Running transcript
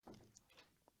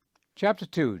Chapter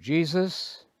 2,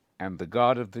 Jesus and the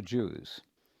God of the Jews.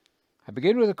 I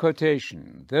begin with a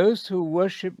quotation. Those who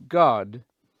worship God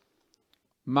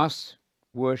must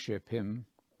worship him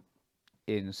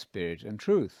in spirit and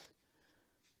truth.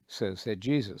 So said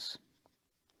Jesus.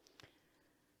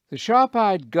 The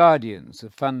sharp-eyed guardians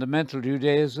of fundamental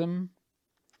Judaism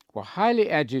were highly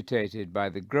agitated by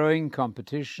the growing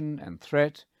competition and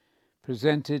threat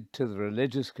presented to the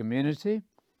religious community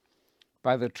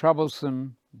by the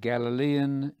troublesome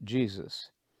Galilean Jesus.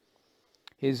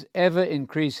 His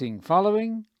ever-increasing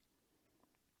following,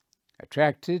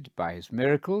 attracted by his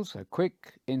miracles, a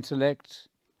quick intellect,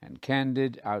 and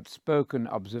candid, outspoken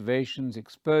observations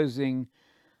exposing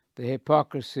the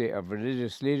hypocrisy of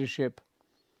religious leadership,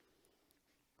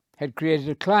 had created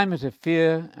a climate of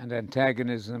fear and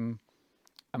antagonism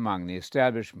among the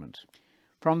establishment.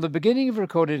 From the beginning of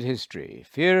recorded history,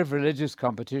 fear of religious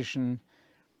competition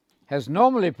has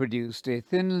normally produced a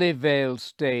thinly veiled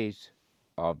state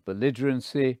of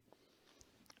belligerency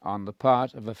on the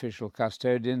part of official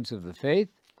custodians of the faith.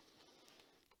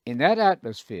 In that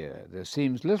atmosphere, there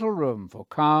seems little room for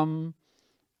calm,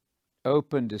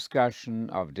 open discussion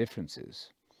of differences.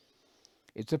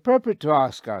 It's appropriate to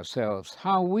ask ourselves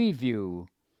how we view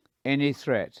any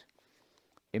threat,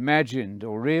 imagined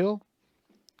or real,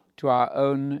 to our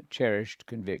own cherished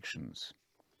convictions.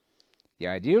 The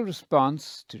ideal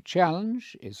response to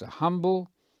challenge is a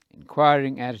humble,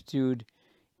 inquiring attitude,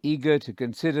 eager to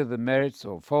consider the merits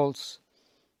or faults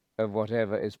of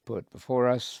whatever is put before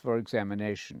us for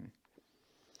examination.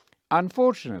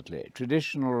 Unfortunately,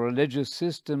 traditional religious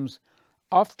systems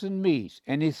often meet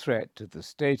any threat to the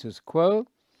status quo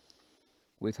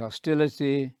with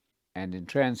hostility and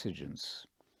intransigence.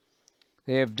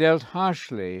 They have dealt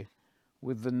harshly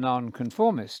with the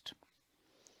nonconformist.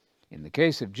 In the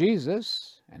case of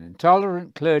Jesus, an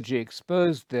intolerant clergy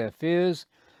exposed their fears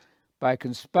by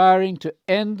conspiring to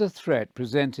end the threat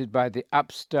presented by the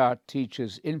upstart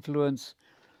teacher's influence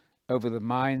over the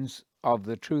minds of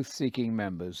the truth-seeking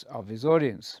members of his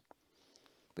audience.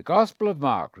 The Gospel of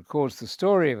Mark records the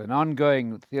story of an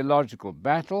ongoing theological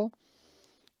battle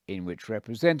in which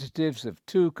representatives of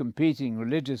two competing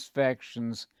religious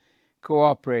factions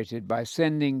cooperated by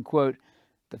sending, quote,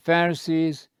 the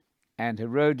Pharisees and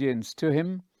Herodians to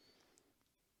him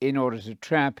in order to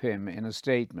trap him in a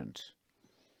statement.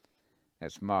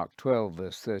 That's Mark 12,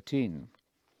 verse 13.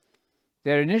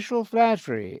 Their initial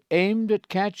flattery aimed at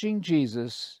catching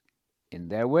Jesus in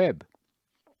their web.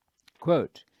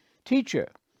 Quote, Teacher,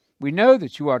 we know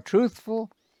that you are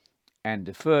truthful and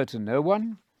defer to no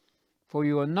one, for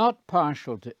you are not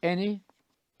partial to any,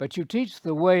 but you teach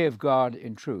the way of God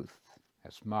in truth.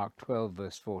 That's Mark 12,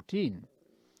 verse 14.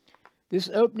 This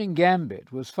opening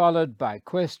gambit was followed by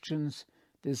questions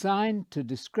designed to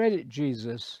discredit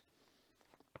Jesus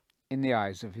in the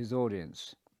eyes of his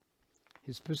audience.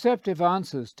 His perceptive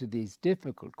answers to these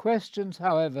difficult questions,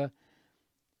 however,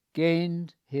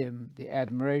 gained him the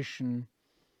admiration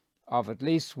of at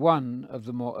least one of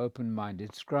the more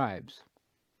open-minded scribes.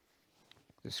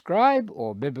 The scribe,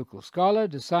 or biblical scholar,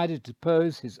 decided to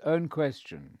pose his own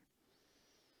question.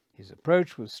 His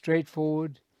approach was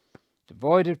straightforward,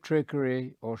 devoid of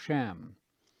trickery or sham.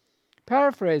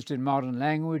 Paraphrased in modern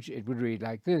language, it would read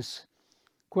like this,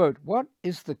 quote, what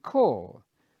is the core,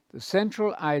 the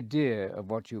central idea of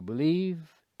what you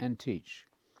believe and teach?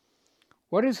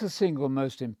 What is the single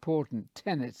most important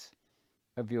tenet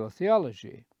of your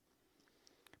theology?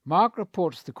 Mark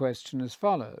reports the question as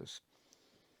follows.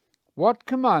 What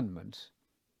commandment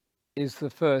is the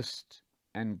first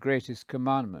and greatest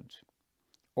commandment?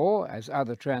 Or, as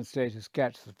other translators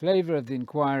catch the flavor of the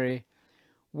inquiry,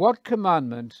 what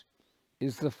commandment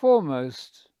is the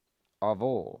foremost of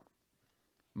all?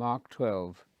 Mark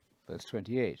 12, verse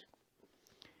 28.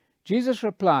 Jesus'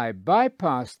 reply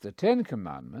bypassed the Ten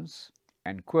Commandments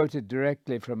and quoted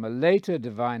directly from a later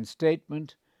divine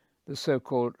statement, the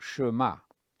so-called Shema.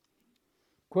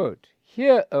 Quote,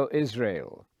 Hear, O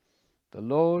Israel, the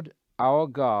Lord our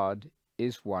God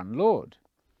is one Lord,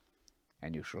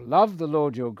 and you shall love the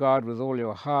Lord your God with all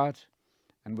your heart,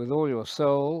 and with all your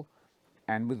soul,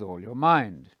 and with all your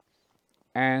mind,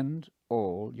 and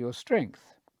all your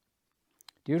strength.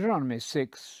 Deuteronomy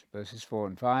 6, verses 4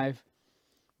 and 5,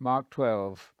 Mark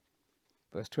 12,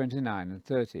 verse 29 and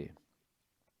 30.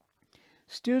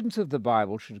 Students of the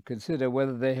Bible should consider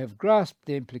whether they have grasped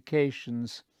the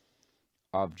implications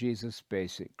of Jesus'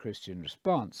 basic Christian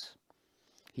response.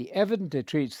 He evidently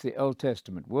treats the Old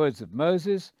Testament words of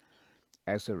Moses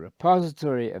as a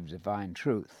repository of divine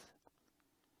truth.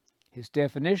 His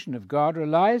definition of God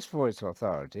relies for its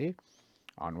authority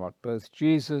on what both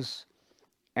Jesus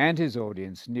and his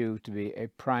audience knew to be a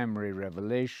primary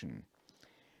revelation.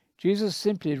 Jesus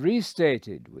simply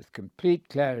restated with complete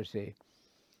clarity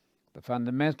the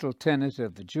fundamental tenet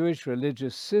of the Jewish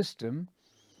religious system,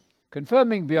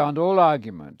 confirming beyond all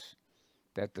argument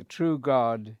that the true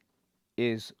God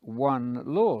is one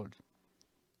Lord,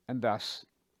 and thus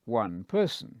one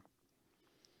person.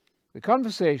 The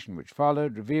conversation which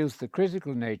followed reveals the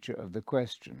critical nature of the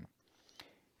question.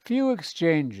 Few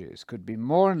exchanges could be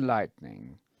more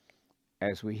enlightening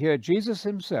as we hear Jesus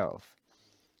himself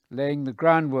laying the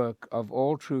groundwork of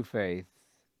all true faith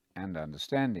and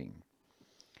understanding.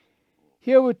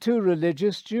 Here were two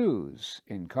religious Jews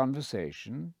in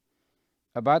conversation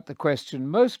about the question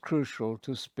most crucial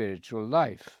to spiritual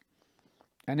life.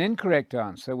 An incorrect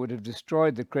answer would have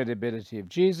destroyed the credibility of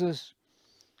Jesus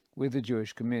with the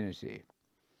Jewish community.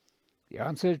 The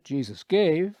answer Jesus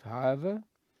gave, however,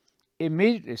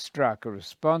 immediately struck a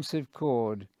responsive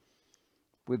chord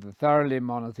with the thoroughly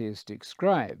monotheistic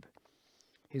scribe.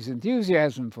 His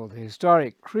enthusiasm for the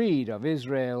historic creed of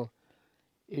Israel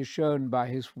is shown by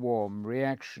his warm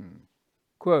reaction.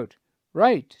 Quote,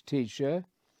 "Right, teacher,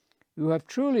 you have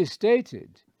truly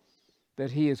stated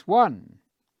that he is one,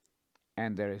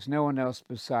 and there is no one else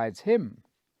besides him."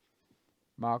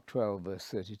 Mark 12, verse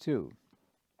 32.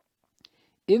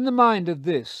 In the mind of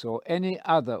this or any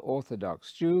other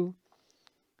Orthodox Jew,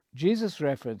 Jesus'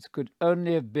 reference could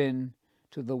only have been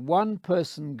to the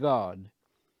one-person God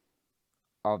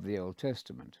of the Old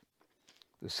Testament.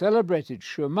 The celebrated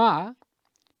Shema,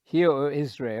 "Hear, O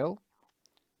Israel,"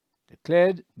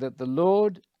 declared that the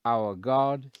Lord, our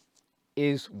God,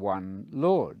 is one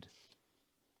Lord.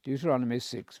 Deuteronomy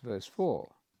 6, verse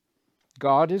 4.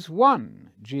 God is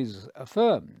one, Jesus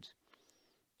affirmed,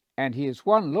 and he is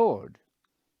one Lord.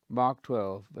 Mark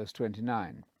 12, verse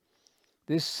 29.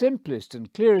 This simplest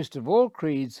and clearest of all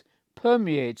creeds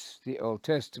permeates the Old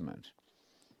Testament.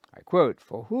 I quote,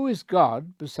 "For who is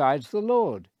God besides the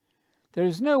Lord? There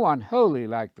is no one holy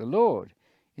like the Lord.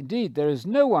 Indeed, there is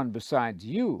no one besides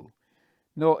you,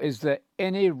 nor is there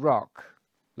any rock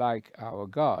like our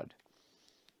God."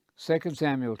 2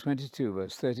 Samuel 22,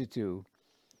 verse 32,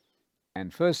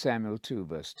 and 1 Samuel 2,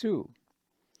 verse 2.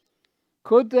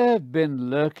 Could there have been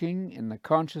lurking in the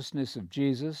consciousness of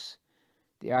Jesus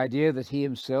the idea that he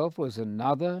himself was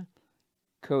another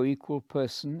co-equal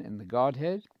person in the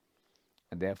Godhead,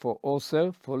 and therefore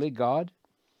also fully God?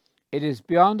 It is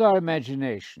beyond our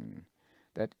imagination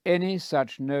that any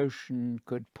such notion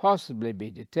could possibly be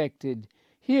detected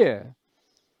here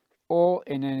or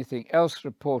in anything else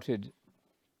reported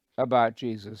about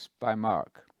Jesus by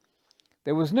Mark.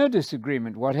 There was no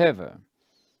disagreement whatever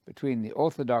between the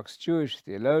Orthodox Jewish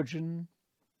theologian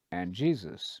and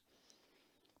Jesus,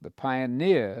 the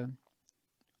pioneer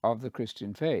of the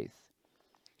Christian faith.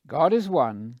 God is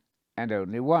one and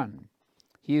only one.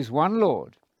 He is one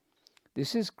Lord.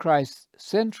 This is Christ's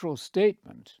central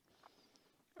statement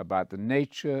about the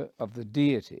nature of the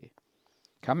deity.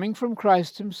 Coming from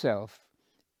Christ himself,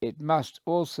 it must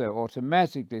also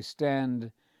automatically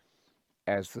stand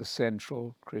as the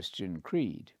central Christian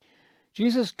creed.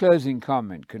 Jesus' closing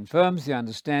comment confirms the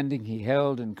understanding he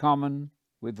held in common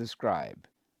with the scribe.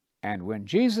 And when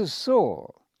Jesus saw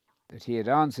that he had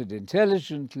answered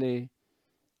intelligently,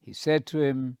 he said to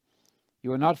him,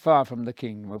 "You are not far from the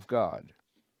kingdom of God."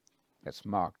 That's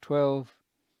Mark 12,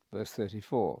 verse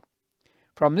 34.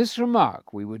 From this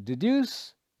remark, we would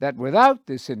deduce that without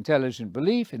this intelligent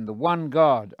belief in the one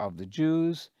God of the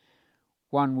Jews,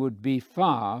 one would be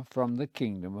far from the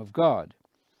kingdom of God.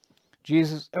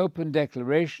 Jesus' open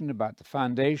declaration about the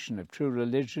foundation of true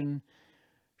religion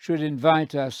should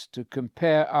invite us to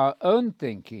compare our own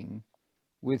thinking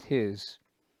with his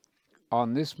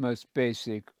on this most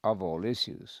basic of all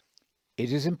issues.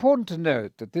 It is important to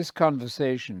note that this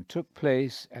conversation took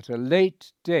place at a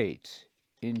late date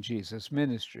in Jesus'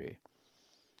 ministry.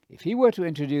 If he were to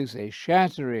introduce a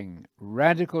shattering,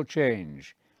 radical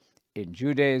change in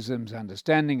Judaism's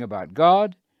understanding about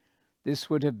God, this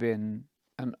would have been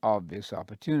an obvious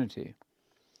opportunity.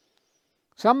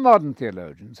 Some modern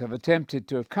theologians have attempted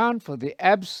to account for the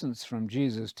absence from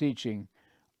Jesus' teaching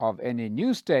of any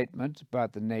new statement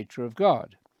about the nature of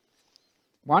God.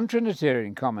 One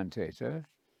Trinitarian commentator,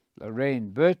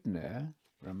 Lorraine Bertner,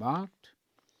 remarked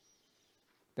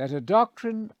that a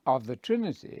doctrine of the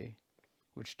Trinity,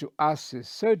 which to us is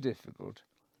so difficult,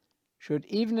 should,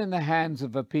 even in the hands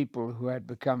of a people who had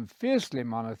become fiercely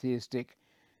monotheistic,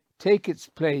 take its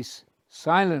place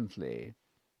silently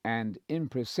and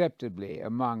imperceptibly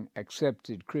among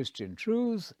accepted Christian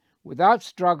truths without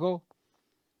struggle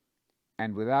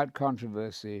and without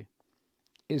controversy,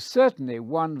 is certainly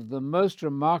one of the most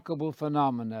remarkable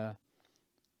phenomena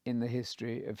in the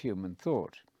history of human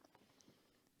thought.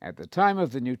 At the time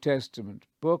of the New Testament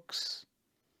books,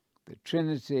 the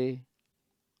Trinity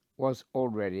was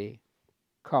already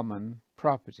common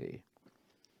property.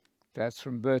 That's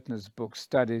from Bertner's book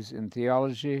Studies in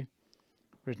Theology,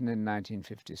 written in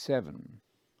 1957.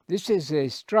 This is a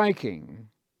striking,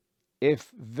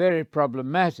 if very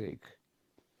problematic,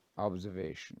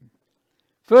 observation.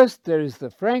 First, there is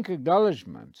the frank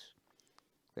acknowledgement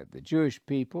that the Jewish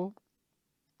people,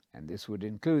 and this would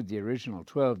include the original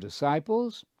 12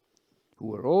 disciples, who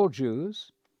were all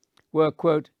Jews, were,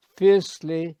 quote,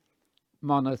 fiercely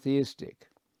monotheistic.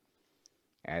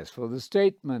 As for the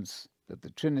statements that the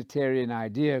Trinitarian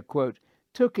idea, quote,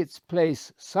 took its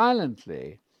place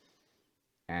silently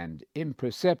and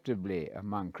imperceptibly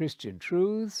among Christian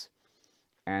truths,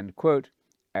 and, quote,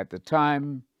 at the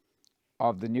time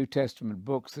of the New Testament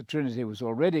books, the Trinity was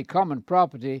already common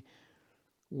property,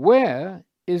 where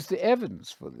is the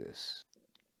evidence for this?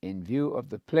 In view of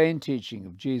the plain teaching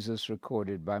of Jesus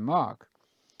recorded by Mark,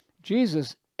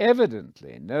 Jesus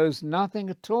evidently knows nothing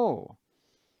at all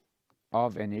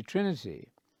of any Trinity.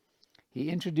 He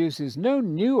introduces no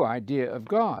new idea of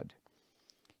God.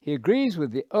 He agrees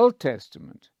with the Old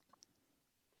Testament,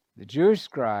 the Jewish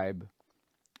scribe,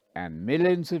 and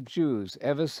millions of Jews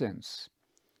ever since,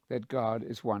 that God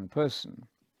is one person.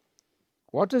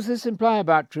 What does this imply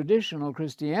about traditional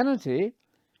Christianity,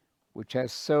 which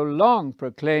has so long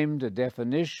proclaimed a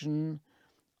definition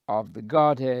of the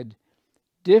Godhead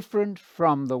different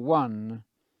from the one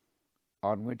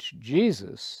on which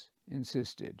Jesus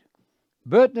insisted?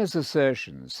 Bertner's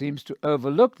assertion seems to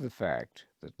overlook the fact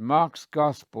that Mark's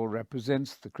Gospel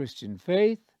represents the Christian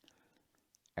faith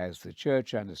as the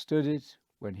Church understood it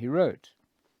when he wrote,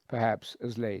 perhaps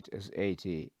as late as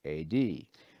 80 AD.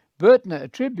 Bertner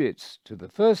attributes to the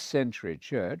first century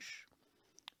Church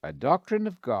a doctrine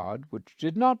of God which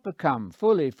did not become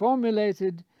fully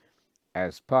formulated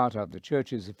as part of the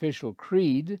Church's official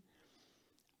creed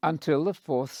until the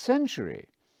 4th century,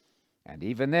 and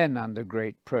even then under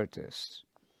great protest.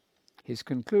 His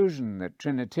conclusion that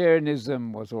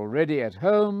Trinitarianism was already at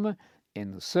home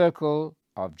in the circle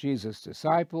of Jesus'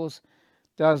 disciples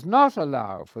does not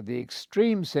allow for the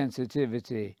extreme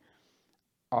sensitivity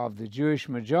of the Jewish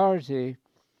majority,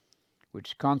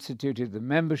 which constituted the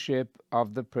membership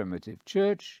of the primitive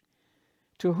church,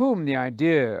 to whom the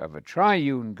idea of a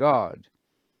triune God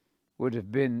would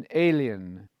have been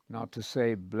alien, not to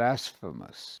say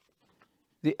blasphemous.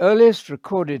 The earliest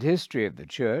recorded history of the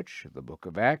Church, the Book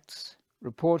of Acts,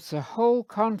 reports a whole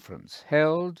conference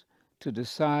held to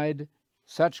decide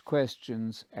such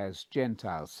questions as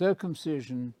Gentile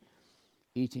circumcision,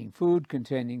 eating food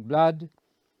containing blood,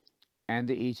 and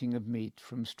the eating of meat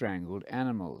from strangled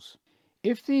animals.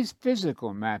 If these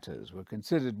physical matters were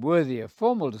considered worthy of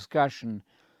formal discussion,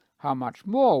 how much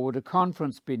more would a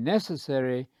conference be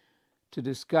necessary to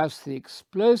discuss the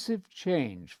explosive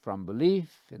change from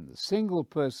belief in the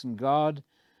single-person God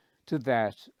to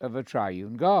that of a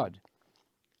triune God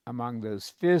among those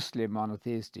fiercely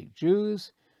monotheistic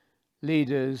Jews,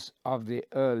 leaders of the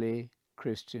early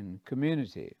Christian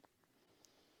community.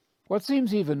 What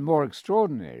seems even more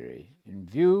extraordinary in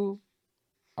view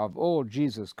of all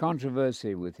Jesus'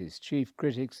 controversy with his chief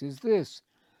critics is this: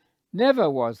 never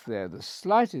was there the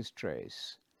slightest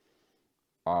trace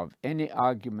of any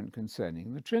argument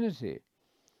concerning the Trinity.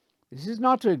 This is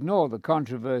not to ignore the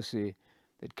controversy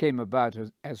that came about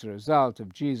as a result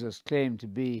of Jesus' claim to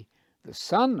be the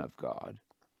Son of God,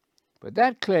 but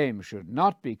that claim should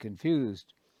not be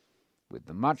confused with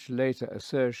the much later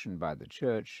assertion by the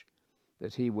Church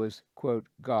that he was, quote,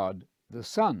 God the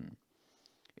Son.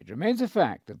 It remains a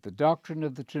fact that the doctrine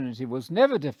of the Trinity was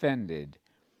never defended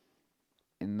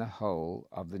in the whole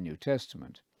of the New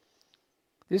Testament.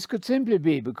 This could simply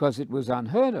be because it was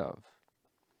unheard of.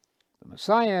 The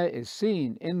Messiah is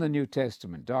seen in the New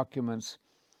Testament documents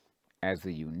as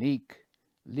the unique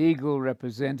legal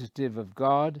representative of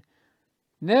God,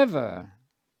 never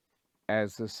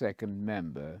as the second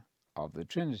member of the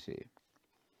Trinity.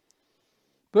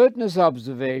 Bertner's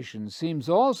observation seems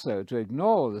also to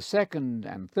ignore the 2nd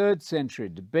and 3rd century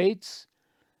debates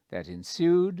that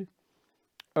ensued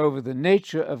over the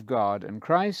nature of God and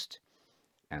Christ,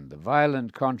 and the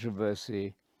violent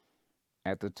controversy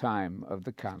at the time of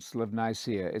the Council of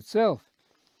Nicaea itself,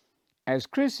 as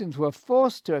Christians were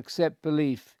forced to accept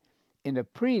belief in a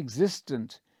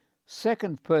pre-existent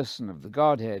second person of the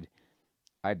Godhead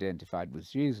identified with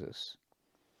Jesus.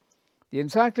 The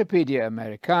Encyclopedia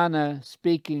Americana,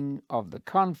 speaking of the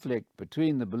conflict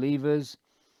between the believers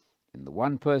in the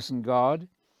one-person God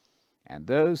and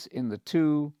those in the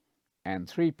two- and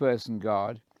three-person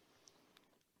God,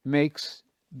 makes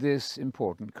this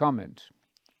important comment.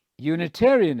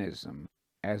 Unitarianism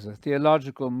as a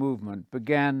theological movement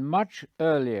began much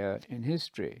earlier in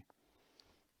history.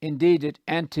 Indeed, it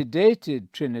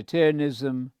antedated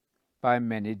Trinitarianism by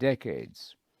many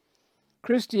decades.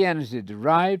 Christianity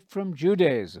derived from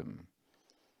Judaism,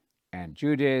 and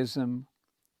Judaism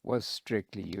was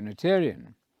strictly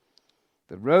Unitarian.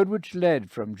 The road which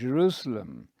led from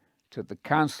Jerusalem to the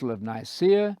Council of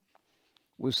Nicaea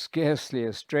was scarcely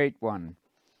a straight one.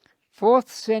 4th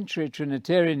century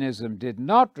Trinitarianism did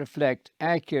not reflect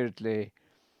accurately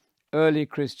early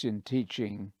Christian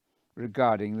teaching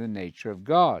regarding the nature of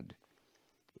God.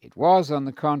 It was, on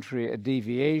the contrary, a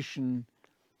deviation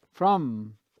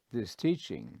from this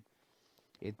teaching.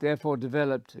 It therefore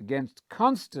developed against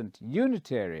constant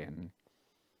Unitarian,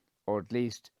 or at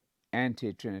least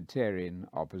anti-Trinitarian,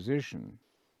 opposition.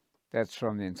 That's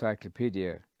from the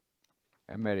Encyclopedia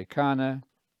Americana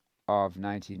of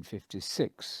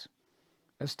 1956.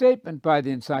 A statement by the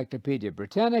Encyclopedia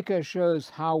Britannica shows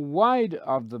how wide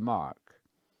of the mark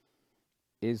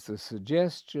is the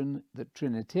suggestion that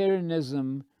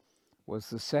Trinitarianism was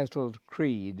the settled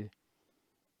creed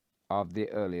of the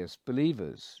earliest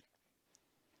believers.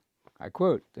 I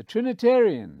quote, "The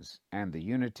Trinitarians and the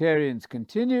Unitarians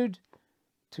continued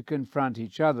to confront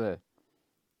each other,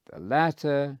 the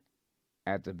latter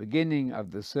at the beginning of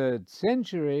the 3rd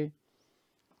century,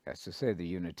 that's to say the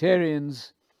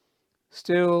Unitarians,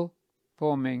 still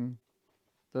forming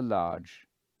the large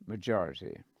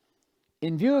majority."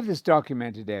 In view of this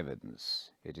documented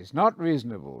evidence, it is not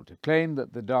reasonable to claim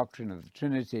that the doctrine of the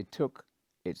Trinity took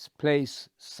its place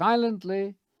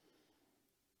silently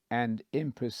and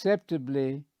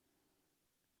imperceptibly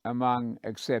among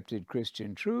accepted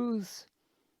Christian truths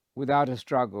without a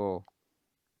struggle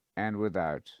and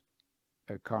without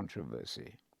a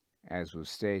controversy, as was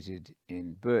stated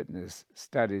in Bertner's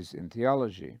Studies in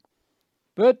Theology.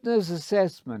 Bertner's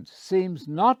assessment seems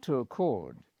not to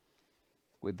accord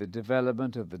with the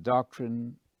development of the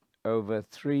doctrine over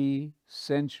 3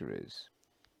 centuries.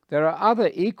 There are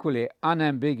other equally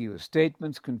unambiguous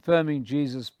statements confirming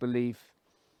Jesus' belief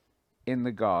in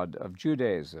the God of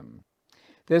Judaism.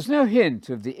 There's no hint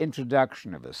of the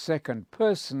introduction of a second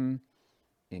person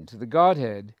into the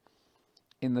Godhead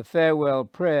in the farewell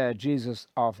prayer Jesus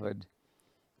offered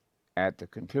at the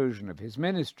conclusion of his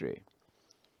ministry.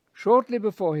 Shortly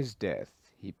before his death,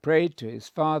 he prayed to his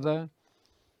Father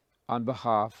on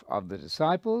behalf of the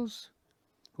disciples,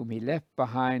 whom he left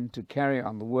behind to carry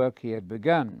on the work he had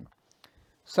begun.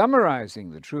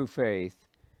 Summarizing the true faith,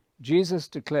 Jesus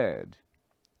declared,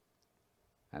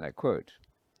 and I quote,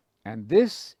 "And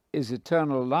this is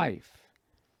eternal life,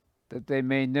 that they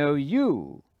may know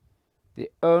you,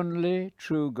 the only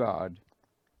true God,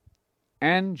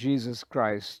 and Jesus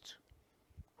Christ,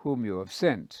 whom you have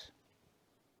sent."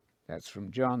 That's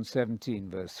from John 17,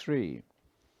 verse 3.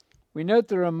 We note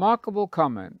the remarkable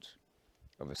comment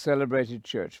of a celebrated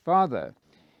church father.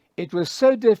 It was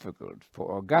so difficult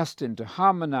for Augustine to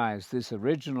harmonize this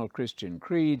original Christian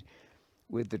creed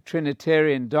with the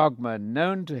Trinitarian dogma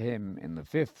known to him in the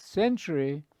 5th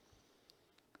century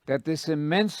that this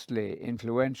immensely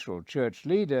influential church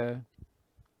leader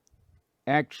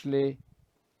actually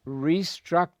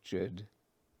restructured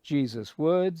Jesus'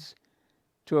 words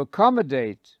to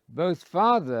accommodate both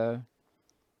Father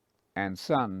and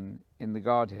Son in the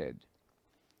Godhead.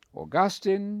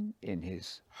 Augustine, in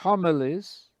his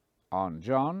homilies on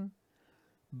John,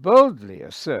 boldly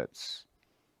asserts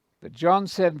that John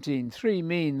 17:3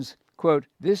 means, quote,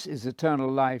 "This is eternal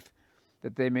life,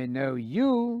 that they may know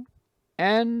you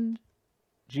and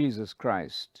Jesus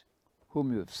Christ,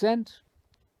 whom you have sent,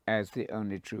 as the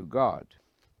only true God."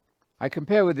 I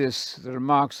compare with this the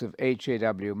remarks of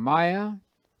H.A.W. Meyer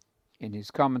in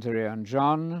his commentary on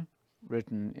John,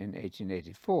 written in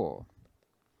 1884.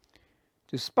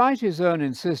 Despite his own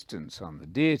insistence on the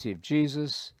deity of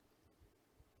Jesus,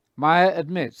 Meyer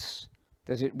admits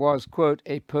that it was, quote,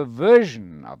 "a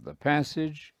perversion of the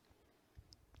passage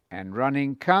and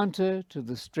running counter to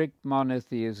the strict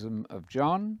monotheism of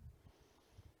John,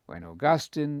 when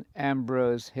Augustine,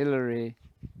 Ambrose, Hilary,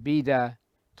 Beda,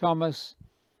 Thomas,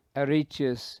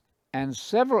 Aretius, and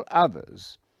several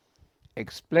others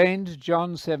explained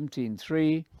John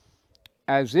 17:3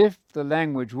 as if the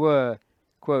language were,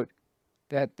 quote,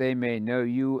 "that they may know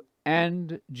you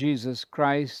and Jesus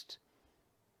Christ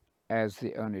as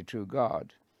the only true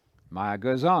God." Meyer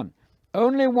goes on,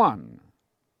 "Only one,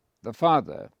 the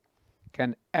Father,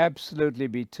 can absolutely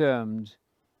be termed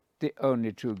the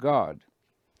only true God.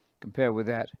 Compare with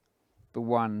that, the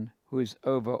one who is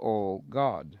over all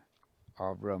God,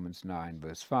 of Romans 9,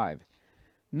 verse 5.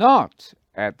 Not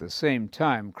at the same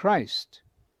time Christ,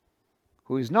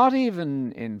 who is not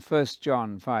even in 1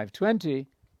 John 5:20,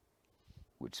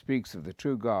 which speaks of the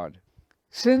true God,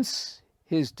 since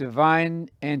his divine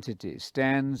entity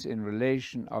stands in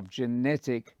relation of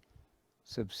genetic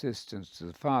subsistence to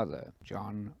the Father,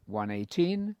 John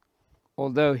 1:18,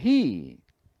 although he,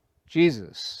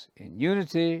 Jesus, in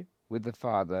unity with the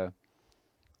Father,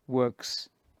 works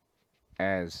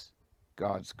as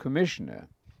God's commissioner,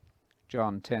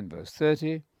 John 10 verse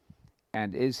 30,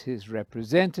 and is his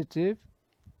representative,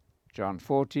 John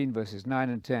 14 verses 9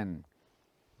 and 10.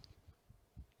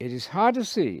 It is hard to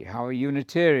see how a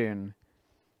Unitarian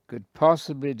could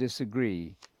possibly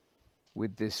disagree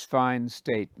with this fine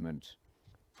statement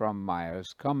from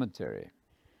Meyer's commentary.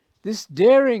 This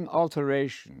daring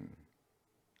alteration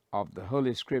of the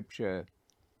Holy Scripture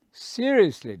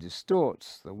seriously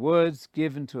distorts the words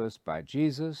given to us by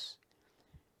Jesus.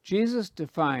 Jesus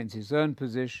defines his own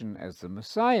position as the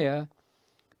Messiah,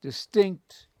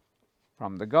 distinct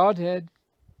from the Godhead,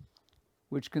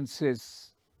 which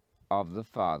consists of the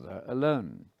Father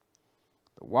alone.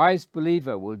 The wise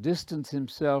believer will distance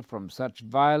himself from such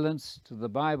violence to the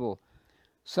Bible.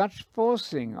 Such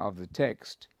forcing of the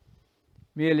text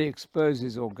merely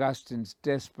exposes Augustine's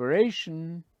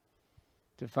desperation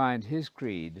to find his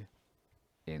creed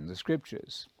in the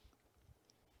Scriptures.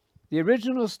 The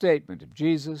original statement of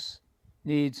Jesus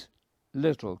needs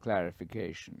little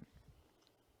clarification.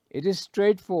 It is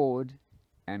straightforward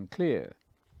and clear.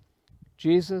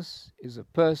 Jesus is a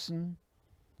person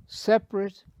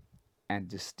separate and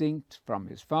distinct from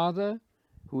his Father,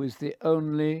 who is the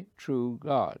only true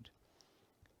God.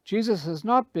 Jesus has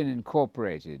not been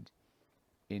incorporated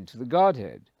into the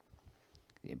Godhead.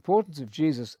 The importance of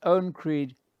Jesus' own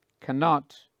creed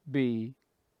cannot be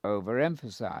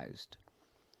overemphasized.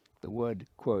 The word,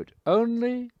 quote,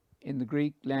 only in the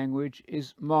Greek language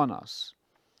is monos,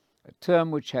 a term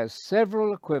which has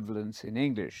several equivalents in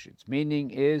English. Its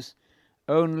meaning is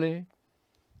only,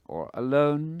 or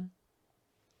alone,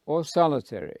 or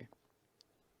solitary.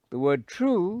 The word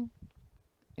true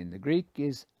in the Greek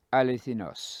is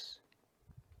alitheinos,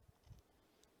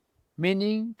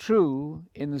 meaning true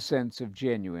in the sense of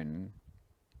genuine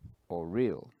or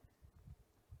real.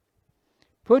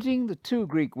 Putting the two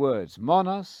Greek words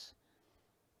monos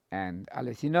and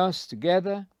alitheinos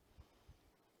together,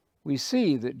 we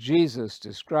see that Jesus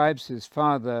describes his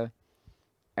Father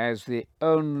as the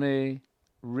only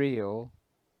real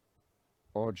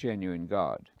or genuine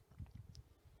God.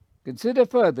 Consider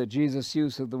further Jesus'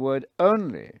 use of the word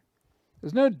only.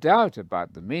 There's no doubt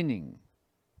about the meaning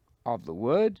of the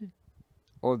word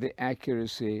or the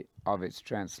accuracy of its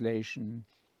translation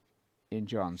in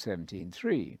John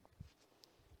 17:3.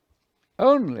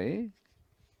 Only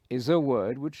is a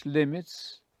word which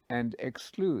limits and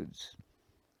excludes.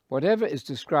 Whatever is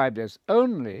described as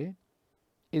only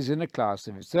is in a class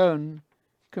of its own,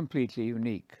 completely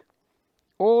unique.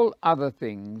 All other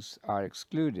things are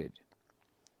excluded.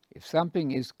 If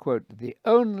something is, quote, the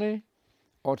only,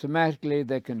 automatically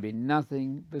there can be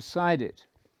nothing beside it.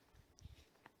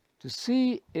 To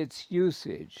see its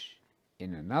usage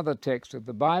in another text of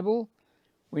the Bible,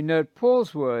 we note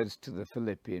Paul's words to the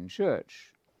Philippian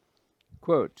church.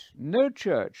 Quote, no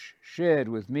church shared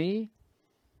with me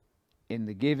in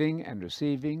the giving and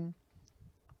receiving,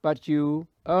 but you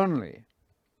only.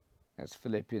 That's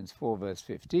Philippians 4 verse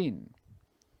 15.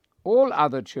 All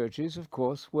other churches, of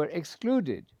course, were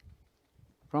excluded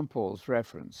from Paul's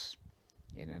reference.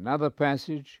 In another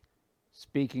passage,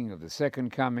 speaking of the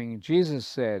second coming, Jesus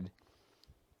said,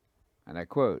 and I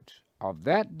quote, of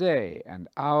that day and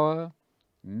hour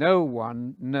no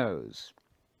one knows,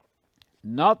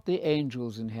 not the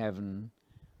angels in heaven,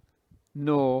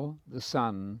 nor the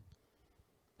Son,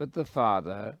 but the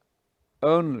Father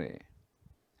only.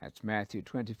 That's Matthew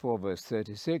 24 verse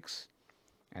 36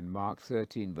 and Mark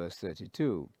 13 verse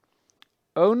 32.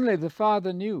 Only the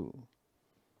Father knew.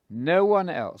 No one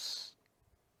else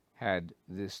had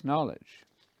this knowledge.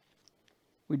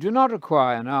 We do not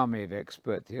require an army of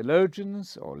expert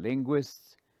theologians or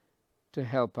linguists to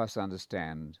help us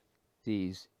understand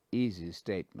these easy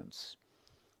statements.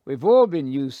 We've all been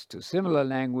used to similar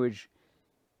language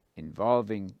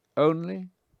involving only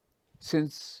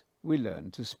since we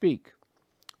learned to speak.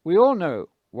 We all know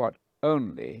what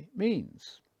only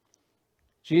means.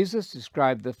 Jesus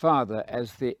described the Father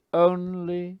as the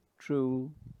only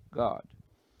true God.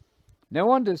 No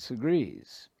one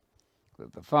disagrees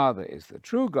that the Father is the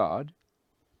true God,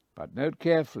 but note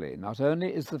carefully, not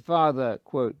only is the Father,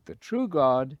 quote, the true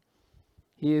God,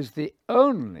 he is the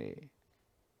only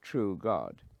true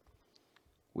God.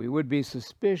 We would be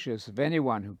suspicious of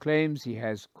anyone who claims he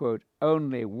has, quote,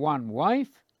 only one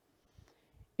wife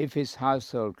if his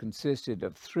household consisted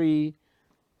of 3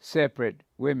 separate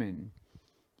women,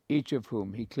 each of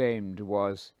whom he claimed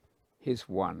was his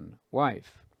one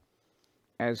wife.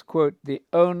 As, quote, the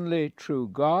only true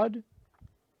God,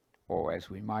 or as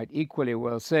we might equally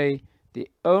well say, the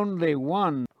only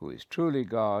one who is truly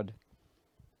God,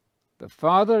 the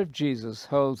Father of Jesus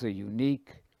holds a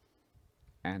unique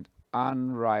and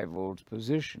unrivaled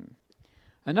position.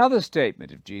 Another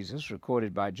statement of Jesus,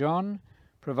 recorded by John,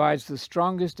 provides the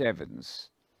strongest evidence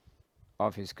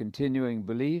of his continuing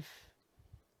belief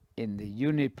in the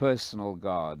unipersonal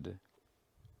God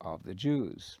of the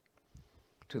Jews.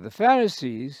 To the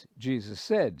Pharisees, Jesus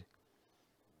said,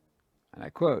 and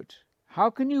I quote, "How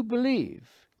can you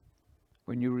believe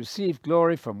when you receive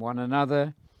glory from one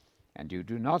another, and you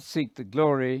do not seek the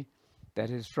glory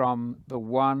that is from the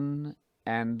one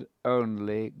and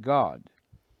only God?"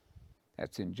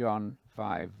 That's in John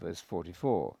 5, verse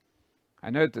 44. I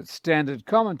note that standard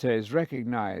commentaries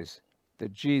recognize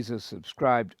that Jesus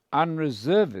subscribed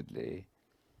unreservedly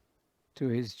to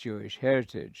his Jewish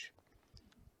heritage.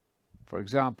 For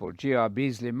example, G.R.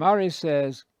 Beasley Murray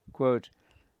says, quote,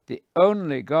 "The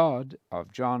only God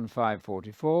of John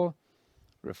 5:44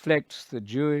 reflects the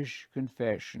Jewish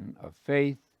confession of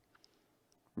faith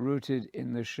rooted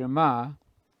in the Shema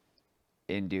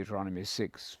in Deuteronomy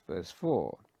 6, verse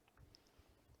 4.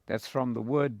 That's from the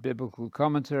Word Biblical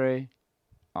Commentary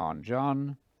on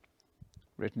John,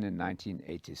 written in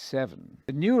 1987.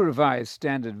 The New Revised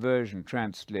Standard Version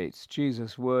translates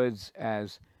Jesus' words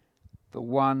as the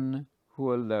one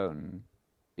who alone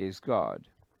is God.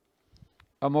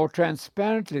 A more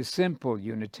transparently simple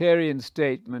Unitarian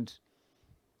statement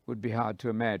would be hard to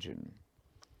imagine.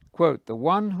 Quote, "The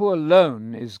one who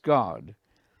alone is God"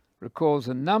 recalls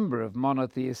a number of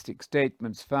monotheistic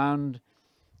statements found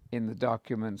in the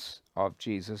documents of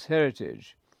Jesus'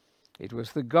 heritage. It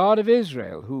was the God of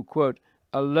Israel who, quote,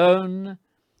 "alone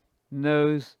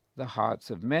knows the hearts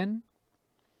of men,"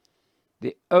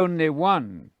 the only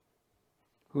one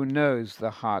who knows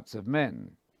the hearts of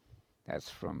men. That's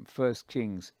from 1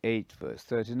 Kings 8, verse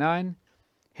 39.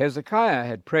 Hezekiah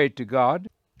had prayed to God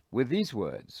with these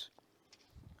words,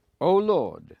 "O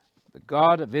Lord, the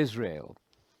God of Israel,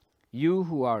 you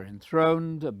who are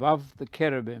enthroned above the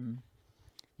cherubim,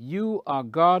 you are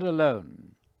God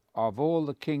alone of all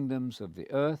the kingdoms of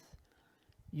the earth.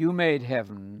 You made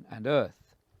heaven and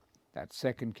earth." That's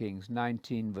 2 Kings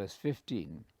 19, verse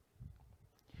 15.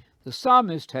 The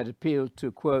psalmist had appealed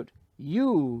to, quote,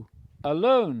 "you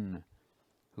alone,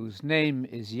 whose name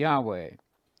is Yahweh,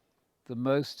 the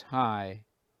Most High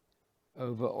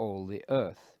over all the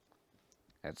earth."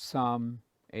 That's Psalm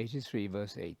 83,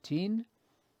 verse 18.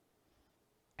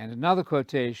 And another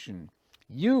quotation,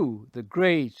 "You, the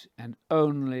great and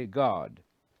only God,"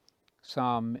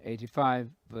 Psalm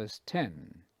 85, verse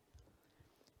 10.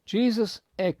 Jesus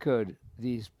echoed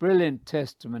these brilliant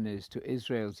testimonies to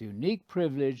Israel's unique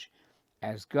privilege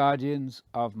as guardians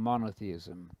of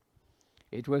monotheism.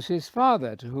 It was his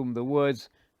Father to whom the words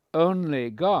 "only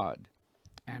God"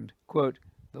 and, quote,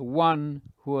 "the one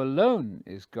who alone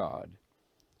is God"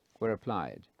 were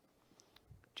applied.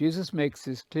 Jesus makes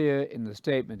this clear in the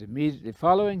statement immediately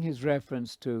following his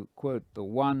reference to, quote, "the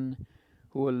one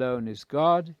who alone is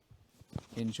God"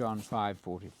 in John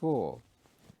 5:44.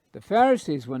 The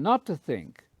Pharisees were not to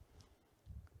think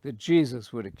that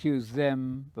Jesus would accuse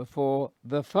them before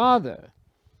the Father.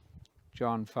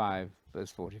 John 5,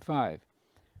 verse 45.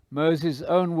 Moses'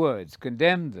 own words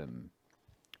condemned them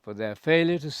for their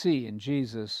failure to see in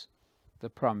Jesus the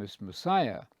promised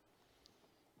Messiah.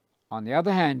 On the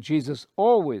other hand, Jesus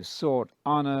always sought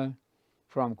honor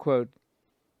from, quote,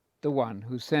 "the one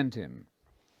who sent him."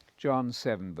 John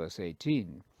 7, verse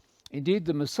 18. Indeed,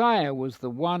 the Messiah was the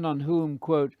one on whom,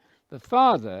 quote, "the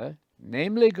Father,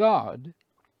 namely God,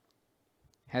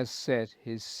 has set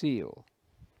his seal."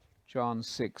 John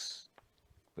 6,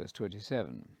 verse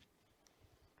 27.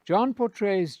 John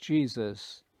portrays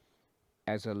Jesus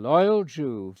as a loyal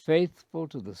Jew, faithful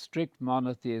to the strict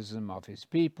monotheism of his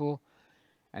people,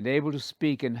 and able to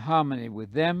speak in harmony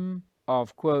with them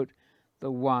of, quote,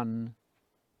 "the one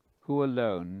who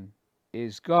alone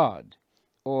is God,"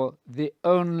 or the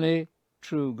only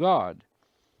true God,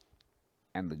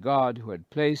 and the God who had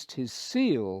placed his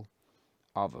seal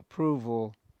of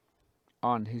approval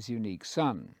on his unique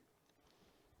Son.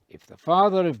 If the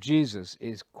Father of Jesus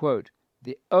is, quote,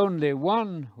 "the only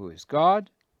one who is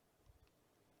God,"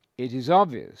 it is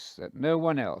obvious that no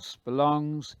one else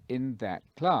belongs in that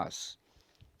class.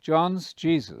 John's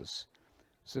Jesus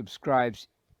subscribes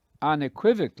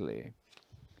unequivocally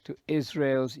to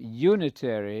Israel's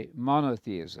unitary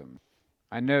monotheism.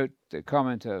 I note the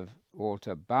comment of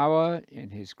Walter Bauer, in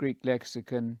his Greek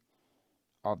lexicon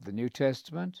of the New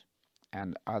Testament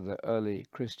and other early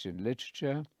Christian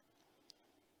literature,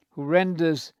 who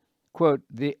renders, quote,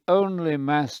 the only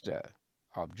master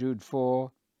of Jude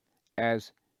 4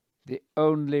 as the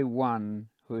only one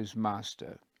who is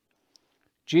master.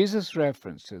 Jesus'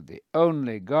 reference to the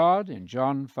only God in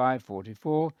John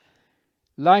 5:44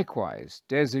 likewise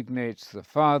designates the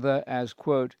Father as,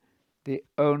 quote, the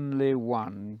only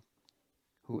one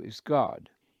who is God.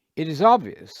 It is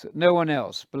obvious that no one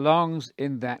else belongs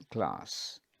in that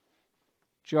class.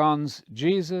 John's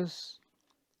Jesus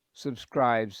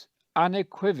subscribes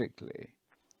unequivocally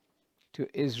to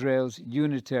Israel's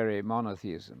unitary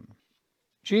monotheism.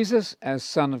 Jesus as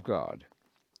Son of God.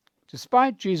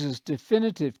 Despite Jesus'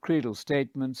 definitive creedal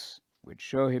statements, which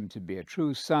show him to be a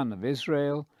true son of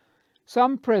Israel,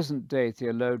 some present-day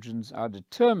theologians are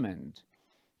determined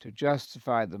to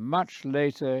justify the much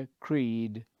later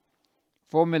creed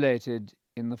formulated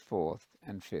in the 4th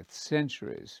and 5th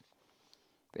centuries.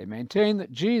 They maintain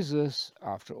that Jesus,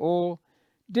 after all,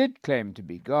 did claim to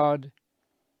be God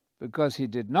because he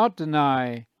did not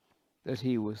deny that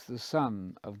he was the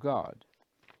Son of God.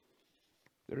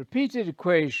 The repeated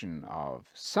equation of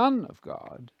Son of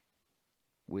God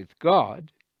with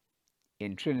God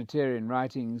in Trinitarian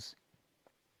writings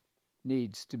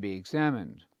needs to be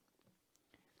examined.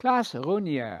 Klaas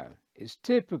Runier is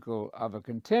typical of a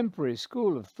contemporary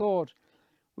school of thought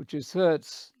which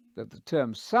asserts that the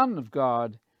term Son of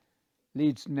God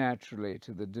leads naturally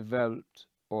to the developed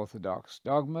Orthodox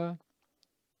dogma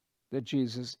that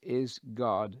Jesus is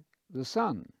God the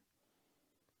Son.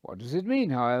 What does it mean,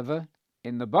 however,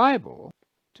 in the Bible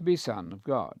to be Son of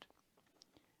God?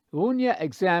 Runier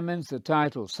examines the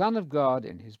title Son of God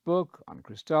in his book on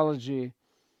Christology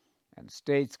and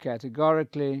states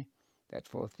categorically that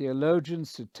for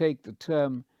theologians to take the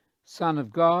term Son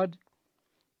of God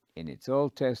in its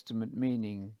Old Testament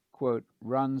meaning, quote,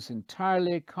 runs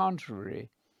entirely contrary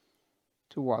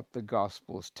to what the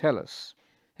Gospels tell us.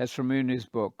 As from Runier's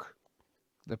book,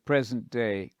 The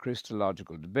Present-Day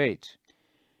Christological Debate.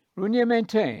 Runier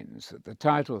maintains that the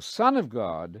title Son of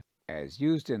God, as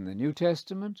used in the New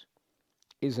Testament,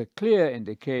 is a clear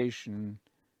indication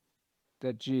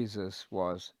that Jesus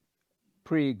was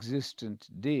pre-existent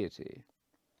deity.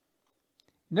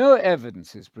 No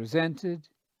evidence is presented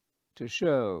to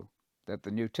show that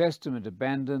the New Testament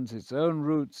abandons its own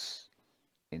roots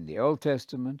in the Old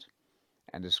Testament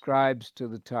and ascribes to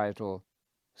the title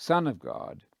Son of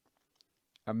God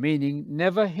a meaning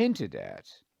never hinted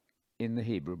at in the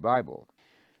Hebrew Bible.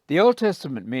 The Old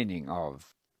Testament meaning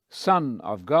of Son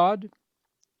of God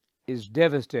is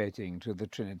devastating to the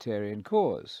Trinitarian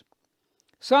cause.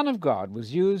 Son of God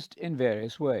was used in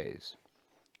various ways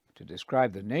to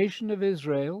describe the nation of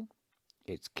Israel,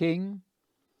 its king,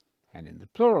 and in the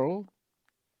plural,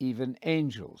 even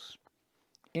angels.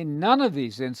 In none of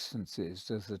these instances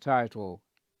does the title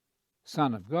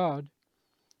Son of God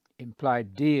imply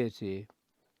deity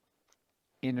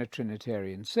in a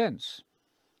Trinitarian sense.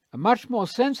 A much more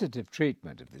sensitive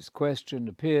treatment of this question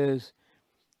appears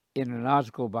in an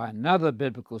article by another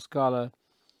biblical scholar,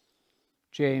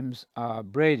 James R.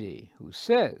 Brady, who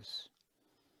says,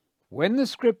 when the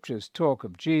scriptures talk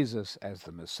of Jesus as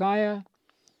the Messiah,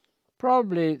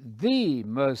 probably the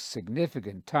most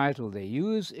significant title they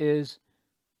use is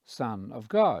Son of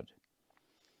God.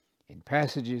 In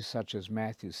passages such as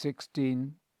Matthew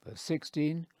 16, verse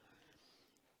 16,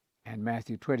 and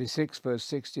Matthew 26, verse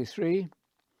 63,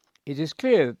 it is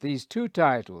clear that these two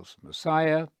titles,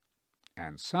 Messiah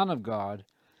and Son of God,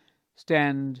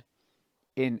 stand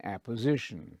in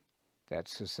apposition.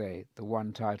 That's to say, the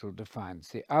one title defines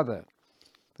the other.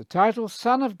 The title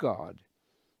Son of God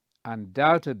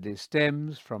undoubtedly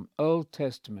stems from Old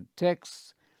Testament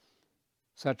texts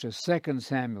such as 2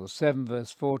 Samuel 7,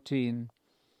 verse 14,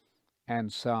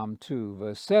 and Psalm 2,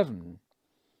 verse 7,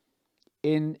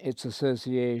 in its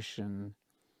association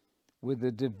with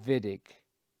the Davidic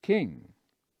king.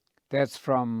 That's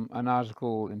from an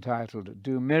article entitled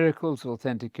Do Miracles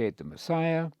Authenticate the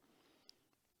Messiah?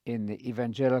 In the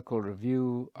Evangelical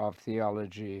Review of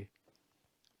Theology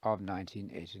of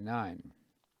 1989.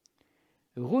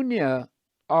 Runier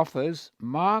offers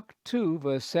Mark 2,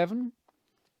 verse 7,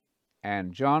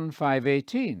 and John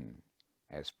 5:18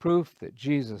 as proof that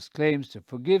Jesus claims to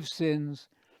forgive sins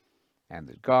and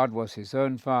that God was his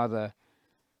own Father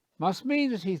must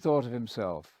mean that he thought of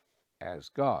himself as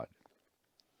God.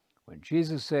 When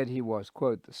Jesus said he was,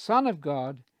 quote, the Son of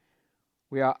God,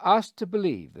 we are asked to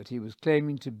believe that he was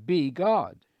claiming to be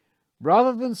God.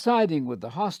 Rather than siding with the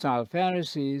hostile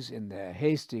Pharisees in their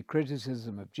hasty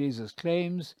criticism of Jesus'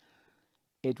 claims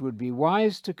it would be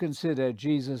wise to consider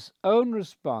Jesus' own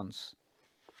response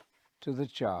to the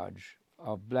charge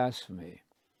of blasphemy.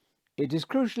 It is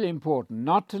crucially important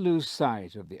not to lose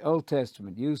sight of the Old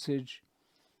Testament usage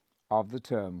of the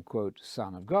term, quote,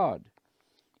 Son of God.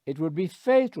 It would be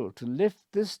fatal to lift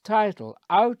this title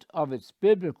out of its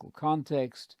biblical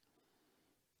context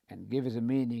and give it a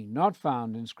meaning not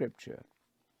found in Scripture.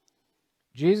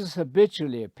 Jesus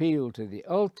habitually appealed to the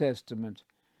Old Testament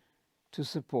to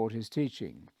support his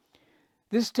teaching.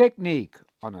 This technique,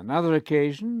 on another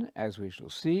occasion, as we shall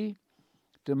see,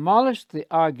 demolished the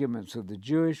arguments of the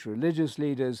Jewish religious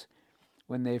leaders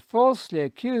when they falsely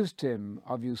accused him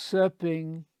of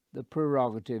usurping the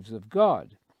prerogatives of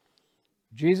God.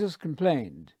 Jesus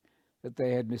complained that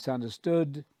they had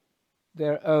misunderstood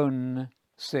their own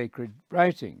sacred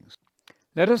writings.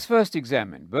 Let us first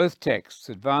examine both texts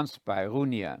advanced by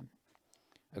Runia.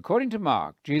 According to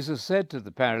Mark, Jesus said to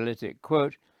the paralytic,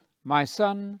 quote, My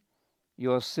son,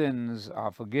 your sins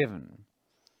are forgiven.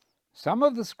 Some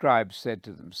of the scribes said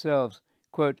to themselves,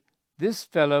 quote, This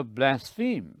fellow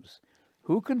blasphemes.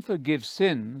 Who can forgive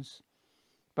sins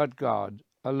but God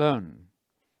alone?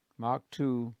 Mark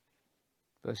 2,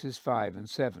 verses 5 and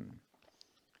 7.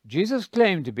 Jesus'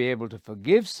 claim to be able to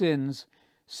forgive sins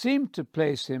seemed to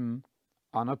place him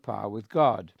on a par with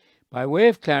God. By way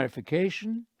of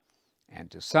clarification, and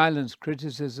to silence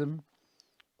criticism,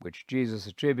 which Jesus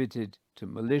attributed to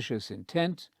malicious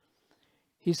intent,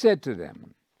 he said to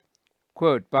them,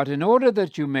 quote, But in order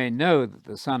that you may know that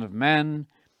the Son of Man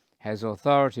has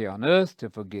authority on earth to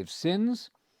forgive sins,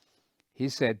 he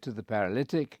said to the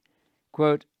paralytic,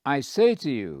 quote, I say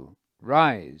to you,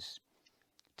 rise,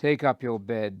 take up your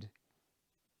bed,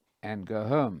 and go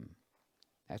home.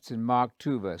 That's in Mark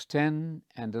 2, verse 10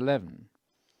 and 11.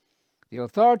 The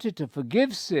authority to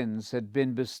forgive sins had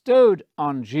been bestowed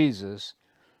on Jesus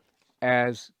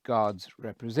as God's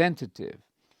representative.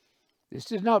 This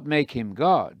did not make him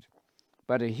God,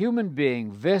 but a human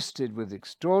being vested with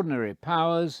extraordinary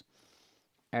powers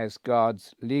as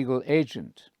God's legal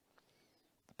agent.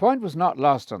 The point was not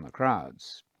lost on the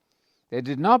crowds. They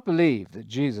did not believe that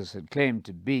Jesus had claimed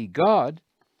to be God,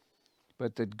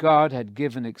 but that God had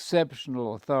given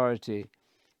exceptional authority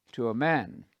to a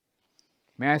man.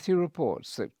 Matthew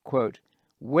reports that, quote,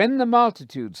 When the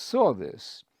multitude saw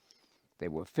this, they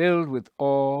were filled with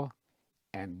awe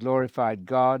and glorified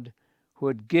God, who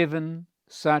had given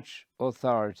such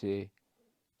authority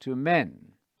to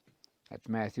men. That's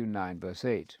Matthew 9, verse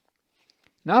 8.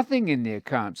 Nothing in the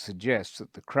account suggests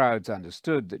that the crowds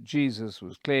understood that Jesus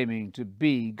was claiming to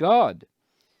be God.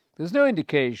 There's no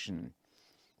indication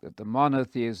that the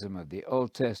monotheism of the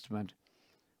Old Testament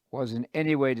was in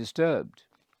any way disturbed.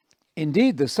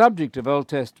 Indeed, the subject of Old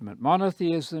Testament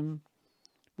monotheism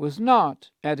was not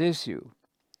at issue.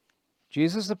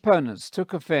 Jesus' opponents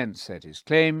took offense at his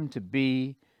claim to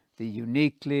be the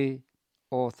uniquely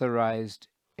authorized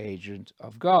agent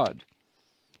of God.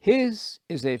 His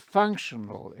is a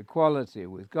functional equality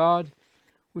with God,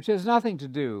 which has nothing to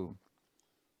do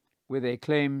with a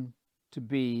claim to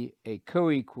be a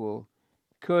co-equal,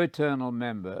 co-eternal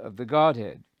member of the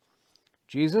Godhead.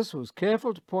 Jesus was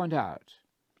careful to point out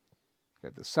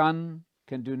that the Son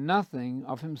can do nothing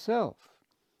of himself.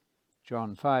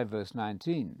 John 5, verse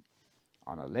 19.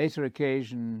 On a later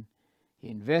occasion, he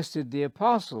invested the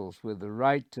apostles with the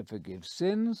right to forgive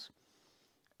sins,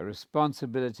 a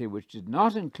responsibility which did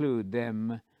not include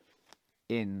them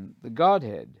in the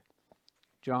Godhead.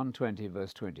 John 20,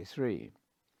 verse 23.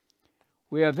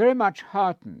 We are very much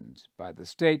heartened by the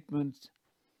statement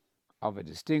of a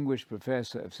distinguished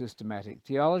professor of systematic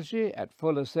theology at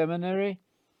Fuller Seminary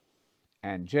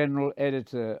and general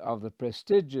editor of the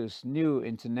prestigious New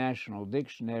International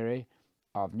Dictionary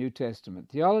of New Testament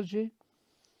Theology.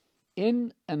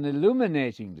 In an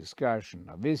illuminating discussion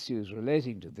of issues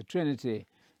relating to the Trinity,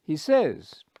 he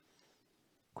says,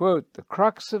 quote, The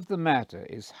crux of the matter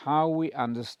is how we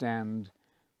understand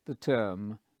the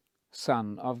term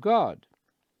Son of God.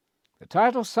 The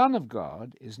title Son of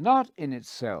God is not in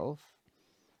itself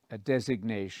a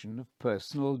designation of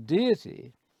personal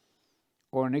deity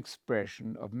or an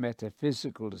expression of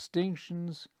metaphysical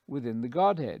distinctions within the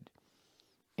Godhead.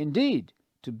 Indeed,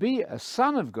 to be a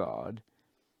son of God,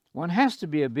 one has to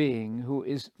be a being who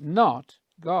is not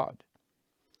God.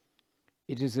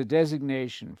 It is a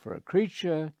designation for a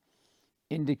creature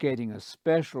indicating a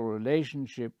special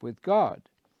relationship with God.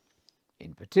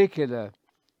 In particular,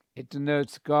 it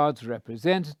denotes God's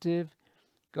representative,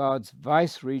 God's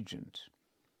vice-regent.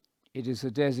 It is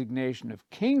a designation of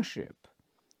kingship,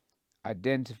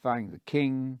 identifying the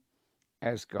king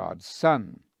as God's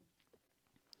son.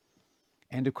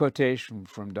 And a quotation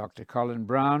from Dr. Colin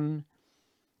Brown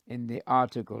in the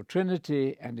article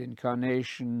Trinity and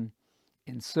Incarnation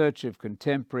in Search of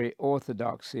Contemporary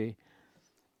Orthodoxy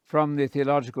from the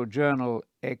theological journal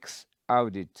Ex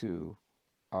Auditu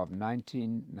of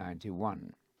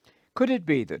 1991. Could it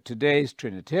be that today's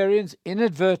Trinitarians,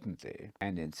 inadvertently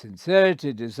and in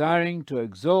sincerity desiring to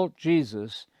exalt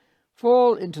Jesus,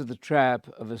 fall into the trap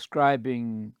of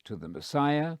ascribing to the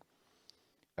Messiah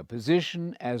a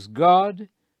position as God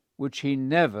which he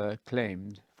never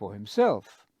claimed for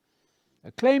himself?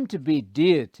 A claim to be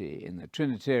deity in the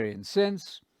Trinitarian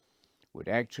sense would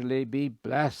actually be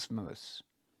blasphemous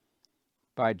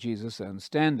by Jesus' own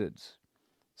standards,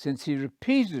 since he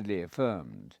repeatedly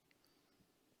affirmed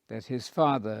that his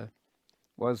Father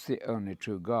was the only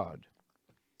true God.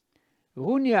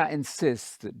 Runia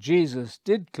insists that Jesus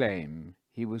did claim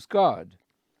he was God,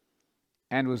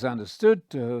 and was understood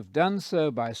to have done so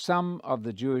by some of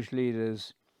the Jewish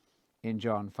leaders in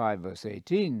John 5, verse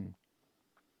 18.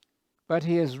 But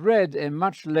he has read a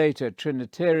much later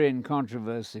Trinitarian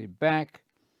controversy back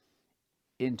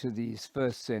into these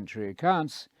first-century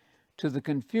accounts, to the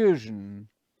confusion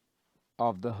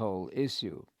of the whole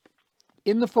issue.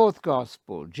 In the fourth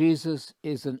Gospel, Jesus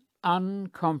is an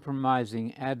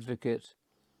uncompromising advocate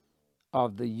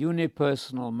of the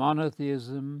unipersonal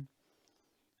monotheism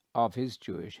of his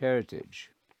Jewish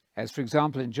heritage. As, for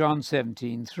example, in John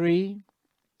 17:3,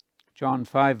 John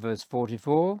 5, verse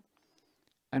 44,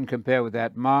 and compare with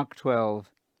that Mark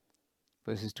 12,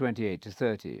 verses 28 to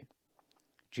 30.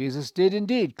 Jesus did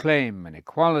indeed claim an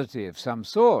equality of some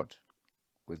sort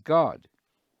with God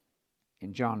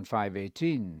in John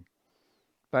 5:18,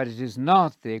 but it is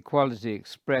not the equality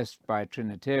expressed by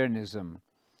Trinitarianism.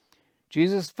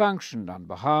 Jesus functioned on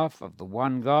behalf of the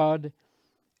one God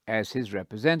as his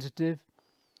representative.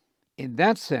 In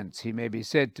that sense, he may be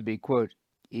said to be, quote,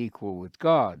 equal with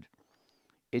God.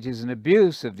 It is an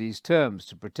abuse of these terms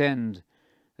to pretend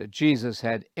that Jesus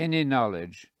had any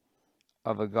knowledge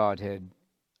of a Godhead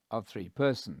of three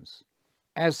persons.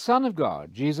 As Son of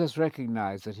God, Jesus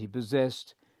recognized that he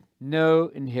possessed no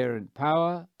inherent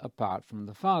power apart from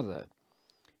the Father.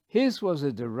 His was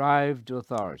a derived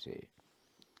authority.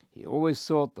 He always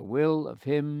sought the will of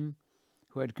him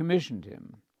who had commissioned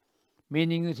him,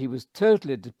 meaning that he was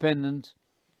totally dependent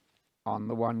on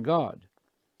the one God.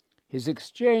 His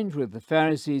exchange with the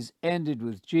Pharisees ended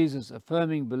with Jesus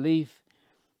affirming belief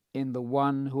in the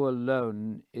one who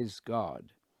alone is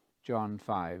God. John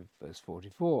 5, verse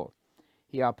 44.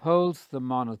 He upholds the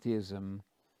monotheism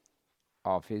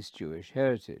of his Jewish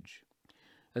heritage.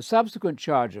 A subsequent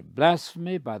charge of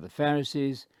blasphemy by the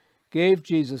Pharisees gave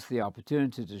Jesus the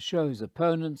opportunity to show his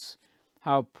opponents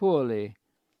how poorly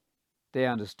they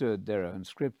understood their own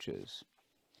scriptures.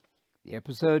 The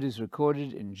episode is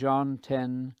recorded in John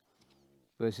 10,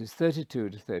 verses 32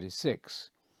 to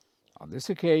 36. On this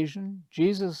occasion,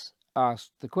 Jesus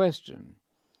asked the question,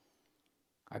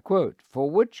 I quote,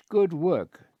 "For which good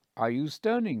work are you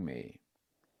stoning me?"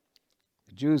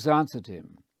 The Jews answered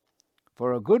him,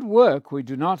 "For a good work we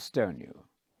do not stone you,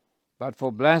 but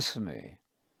for blasphemy,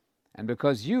 and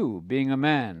because you, being a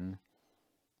man,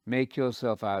 make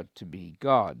yourself out to be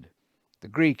God." The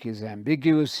Greek is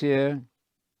ambiguous here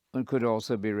and could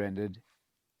also be rendered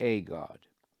a God.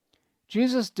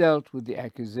 Jesus dealt with the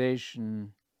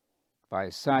accusation by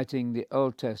citing the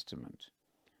Old Testament,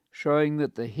 showing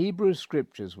that the Hebrew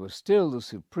Scriptures were still the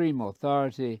supreme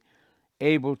authority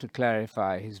able to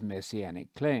clarify his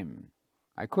messianic claim.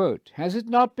 I quote, "Has it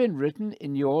not been written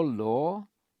in your law?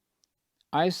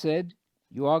 I said,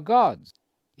 you are gods."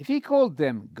 If he called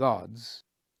them gods,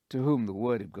 to whom the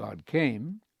word of God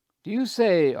came, do you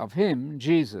say of him,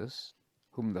 Jesus,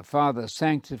 whom the Father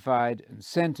sanctified and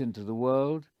sent into the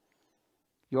world,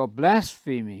 you're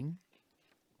blaspheming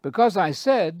because I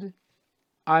said,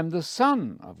 I'm the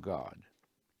Son of God?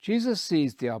 Jesus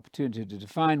seized the opportunity to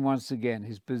define once again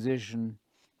his position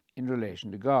in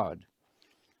relation to God.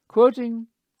 Quoting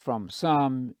from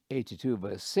Psalm 82,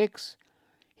 verse 6,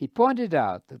 he pointed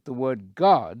out that the word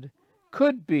God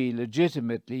could be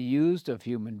legitimately used of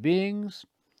human beings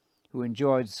who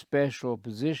enjoyed special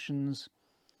positions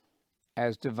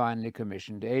as divinely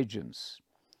commissioned agents.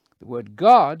 The word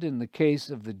God, in the case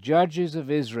of the judges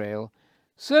of Israel,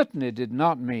 certainly did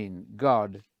not mean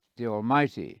God the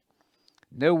Almighty.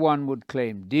 No one would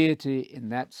claim deity in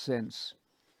that sense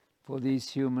for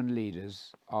these human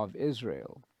leaders of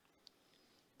Israel.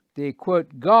 The,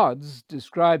 quote, gods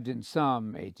described in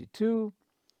Psalm 82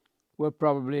 were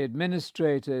probably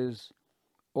administrators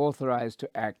authorized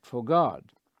to act for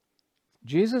God.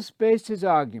 Jesus based his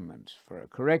argument for a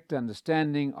correct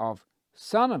understanding of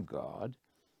Son of God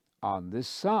on this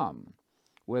psalm,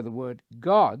 where the word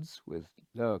gods, with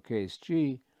lowercase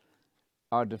g,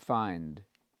 are defined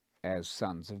as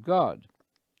sons of God.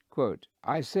 Quote,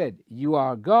 I said, you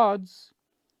are gods,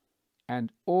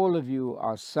 and all of you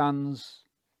are sons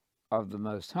of the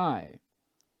Most High.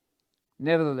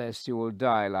 Nevertheless, you will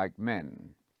die like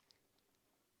men.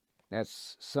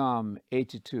 That's Psalm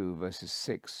 82, verses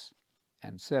 6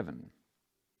 and 7.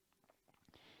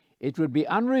 It would be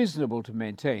unreasonable to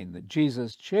maintain that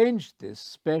Jesus changed this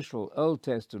special Old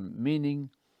Testament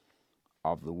meaning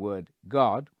of the word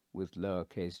God with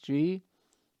lowercase g,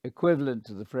 equivalent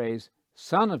to the phrase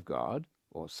Son of God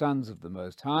or sons of the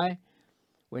Most High,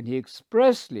 when he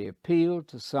expressly appealed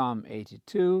to Psalm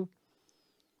 82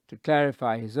 to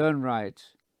clarify his own right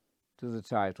to the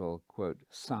title, quote,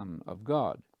 Son of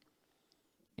God.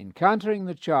 In countering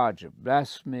the charge of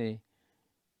blasphemy,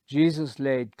 Jesus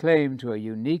laid claim to a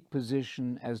unique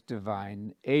position as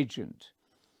divine agent.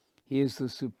 He is the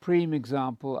supreme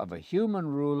example of a human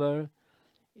ruler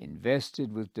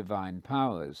invested with divine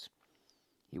powers.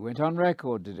 He went on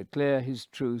record to declare his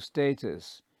true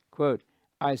status. Quote,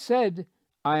 I said,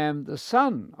 I am the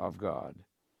Son of God.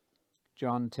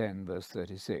 John 10, verse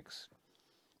 36.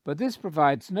 But this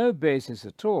provides no basis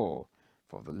at all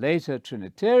for the later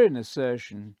Trinitarian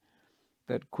assertion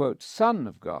that, quote, Son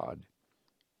of God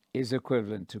is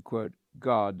equivalent to, quote,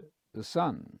 God the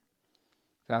Son.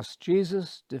 Thus,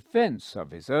 Jesus' defense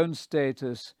of his own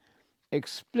status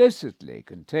explicitly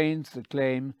contains the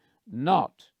claim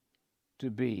not to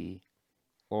be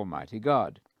Almighty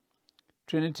God.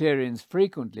 Trinitarians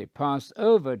frequently pass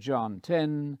over John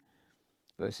 10,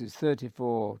 verses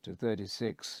 34 to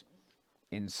 36,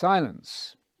 in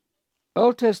silence.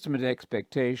 Old Testament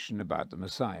expectation about the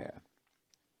Messiah.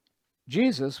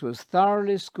 Jesus was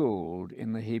thoroughly schooled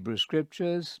in the Hebrew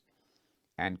Scriptures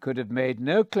and could have made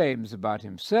no claims about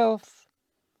himself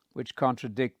which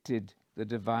contradicted the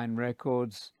divine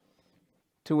records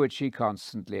to which he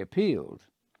constantly appealed.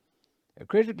 A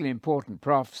critically important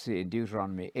prophecy in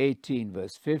Deuteronomy 18,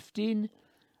 verse 15,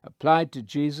 applied to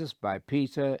Jesus by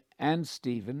Peter and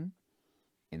Stephen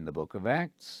in the book of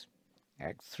Acts,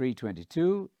 Acts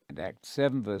 3:22 and Acts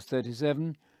 7, verse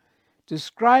 37,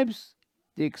 describes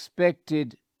the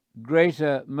expected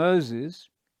greater Moses,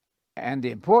 and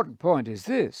the important point is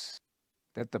this,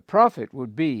 that the prophet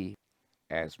would be,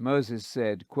 as Moses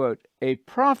said, quote, a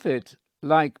prophet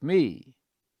like me,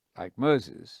 like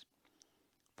Moses,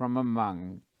 from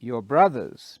among your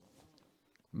brothers.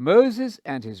 Moses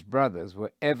and his brothers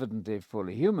were evidently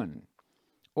fully human,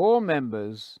 all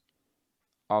members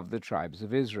of the tribes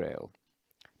of Israel.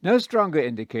 No stronger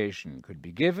indication could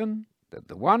be given that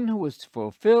the one who was to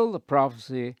fulfill the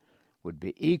prophecy would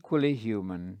be equally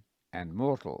human and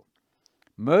mortal.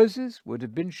 Moses would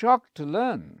have been shocked to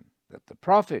learn that the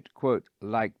prophet, quote,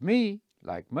 like me,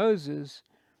 like Moses,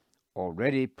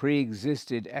 already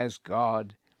pre-existed as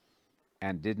God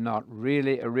and did not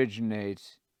really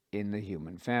originate in the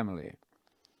human family.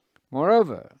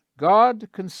 Moreover, God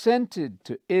consented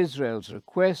to Israel's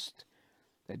request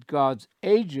that God's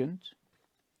agent,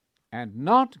 and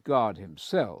not God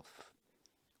himself,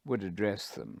 would address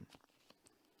them.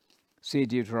 See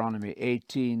Deuteronomy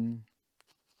 18,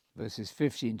 verses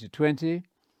 15 to 20,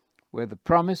 where the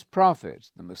promised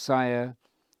prophet, the Messiah,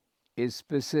 is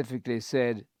specifically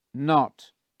said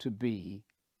not to be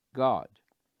God.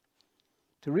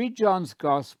 To read John's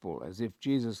Gospel as if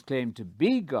Jesus claimed to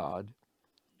be God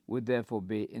would therefore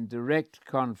be in direct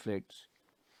conflict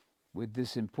with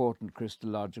this important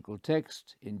Christological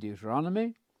text in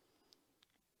Deuteronomy,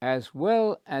 as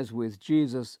well as with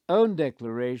Jesus' own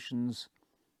declarations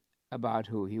about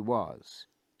who he was.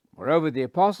 Moreover, the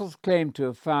apostles claim to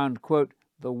have found, quote,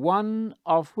 the one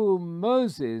of whom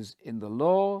Moses in the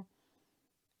law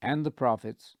and the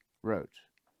prophets wrote,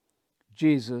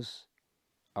 Jesus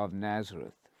of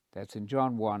Nazareth. That's in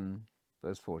John 1,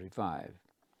 verse 45.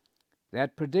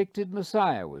 That predicted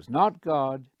Messiah was not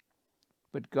God,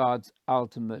 but God's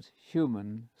ultimate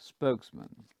human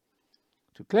spokesman.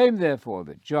 To claim, therefore,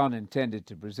 that John intended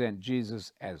to present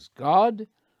Jesus as God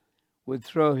would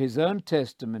throw his own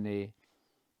testimony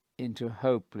into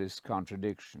hopeless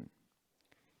contradiction.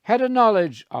 Had a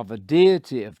knowledge of a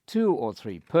deity of 2 or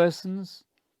 3 persons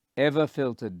ever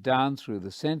filtered down through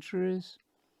the centuries,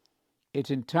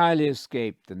 it entirely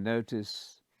escaped the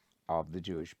notice of the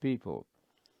Jewish people.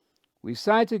 We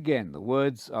cite again the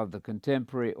words of the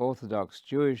contemporary Orthodox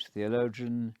Jewish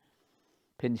theologian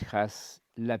Pinchas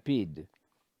Lapid.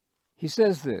 He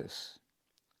says this,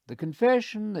 the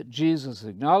confession that Jesus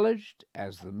acknowledged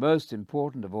as the most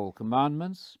important of all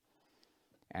commandments,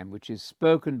 and which is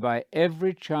spoken by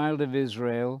every child of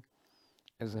Israel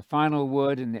as a final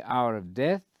word in the hour of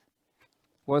death,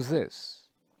 was this,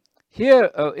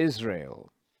 Hear, O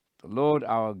Israel, The Lord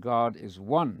our God is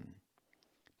one.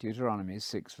 Deuteronomy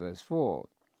 6 verse 4.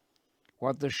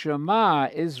 What the Shema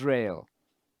Israel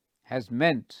has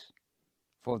meant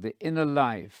for the inner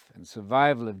life and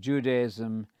survival of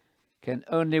Judaism can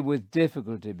only with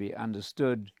difficulty be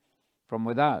understood from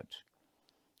without.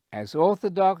 As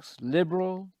orthodox,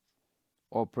 liberal,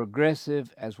 or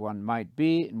progressive as one might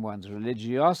be in one's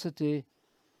religiosity,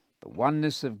 the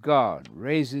oneness of God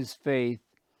raises faith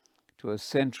to a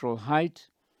central height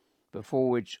before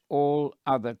which all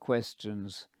other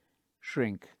questions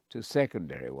shrink to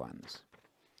secondary ones.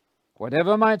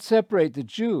 Whatever might separate the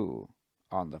Jew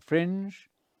on the fringe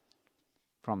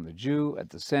from the Jew at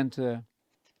the center,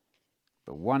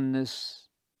 the oneness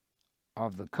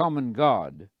of the common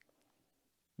God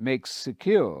makes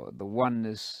secure the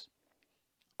oneness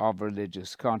of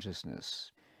religious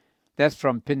consciousness. That's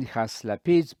from Pinchas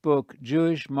Lapid's book,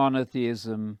 Jewish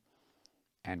Monotheism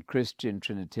and Christian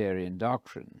Trinitarian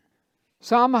Doctrine.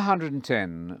 Psalm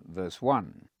 110, verse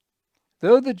 1.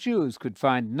 Though the Jews could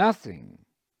find nothing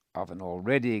of an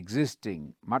already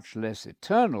existing, much less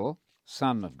eternal,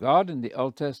 Son of God in the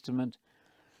Old Testament,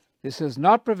 this has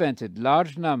not prevented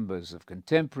large numbers of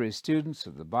contemporary students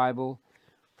of the Bible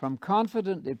from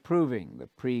confidently proving the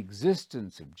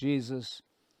pre-existence of Jesus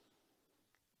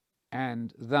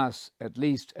and thus at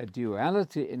least a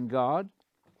duality in God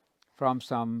from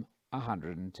Psalm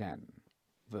 110,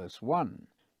 verse 1,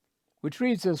 which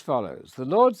reads as follows: The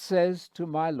Lord says to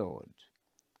my Lord,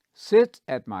 sit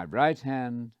at my right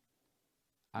hand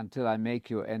until I make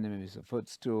your enemies a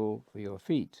footstool for your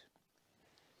feet.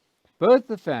 Both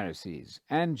the Pharisees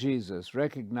and Jesus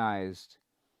recognized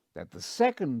that the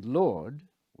second Lord,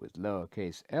 with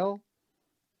lowercase l,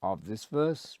 of this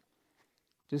verse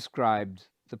described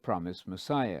the promised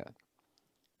Messiah.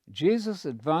 Jesus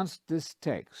advanced this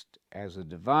text as a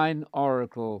divine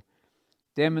oracle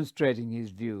demonstrating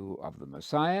his view of the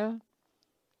Messiah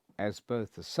as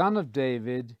both the son of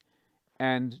David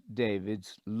and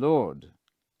David's Lord,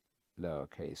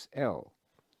 lowercase l,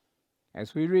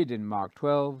 as we read in Mark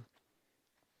 12,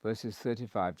 verses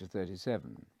 35 to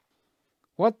 37.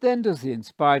 What then does the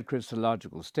inspired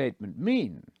Christological statement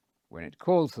mean when it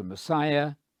calls the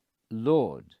Messiah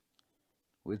Lord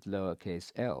with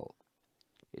lowercase l?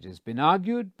 It has been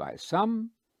argued by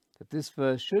some that this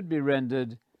verse should be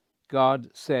rendered, God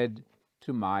said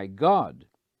to my God.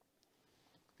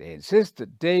 They insist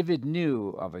that David knew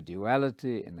of a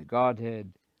duality in the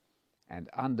Godhead and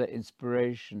under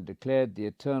inspiration declared the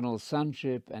eternal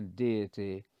sonship and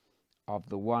deity of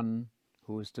the one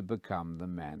who is to become the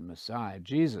man Messiah,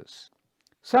 Jesus.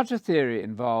 Such a theory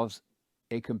involves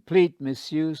a complete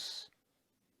misuse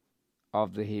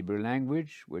of the Hebrew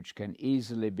language, which can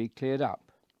easily be cleared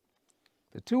up.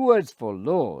 The two words for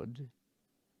Lord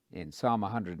in Psalm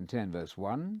 110, verse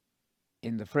 1,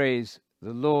 in the phrase,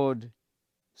 the Lord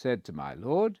said to my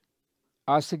Lord,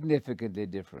 are significantly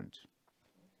different.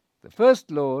 The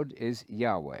first Lord is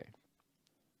Yahweh.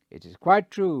 It is quite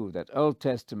true that Old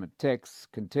Testament texts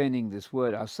containing this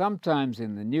word are sometimes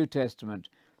in the New Testament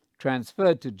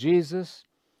transferred to Jesus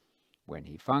when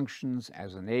he functions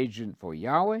as an agent for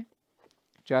Yahweh,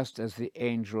 just as the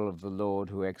angel of the Lord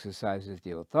who exercises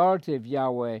the authority of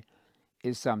Yahweh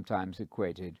is sometimes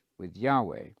equated with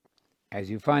Yahweh, as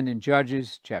you find in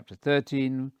Judges chapter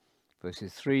 13,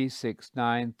 verses 3, 6,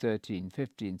 9, 13,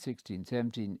 15, 16,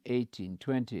 17, 18,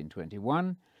 20, and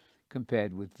 21,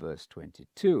 compared with verse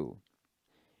 22.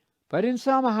 But in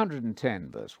Psalm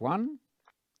 110, verse 1,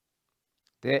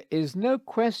 there is no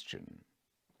question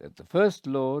that the first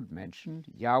Lord mentioned,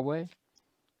 Yahweh,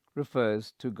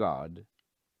 refers to God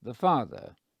the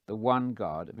Father, the one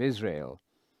God of Israel,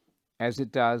 as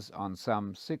it does on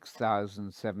some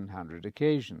 6,700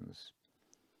 occasions.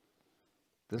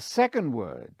 The second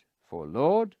word for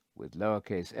Lord, with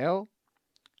lowercase l,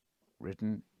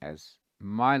 written as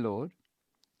my Lord,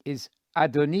 is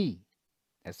Adoni,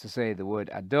 that's to say the word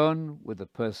Adon with the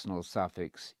personal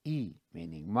suffix e,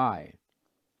 meaning my.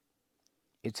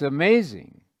 It's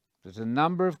amazing that a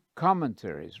number of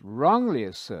commentaries wrongly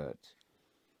assert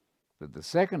that the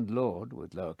second Lord,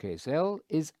 with lowercase l,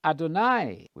 is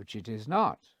Adonai, which it is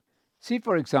not. See,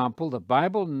 for example, the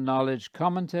Bible Knowledge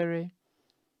Commentary,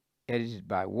 edited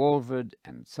by Walvoord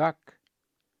and Sack,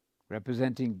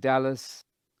 representing Dallas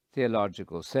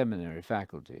Theological Seminary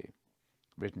faculty,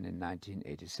 written in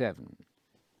 1987.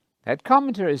 That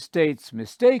commentary states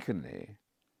mistakenly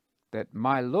that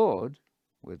my Lord,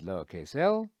 with lowercase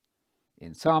l,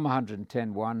 in Psalm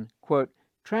 110:1, quote,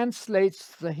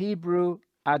 translates the Hebrew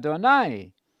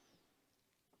Adonai,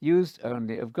 used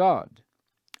only of God.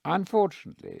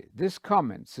 Unfortunately, this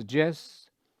comment suggests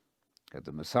that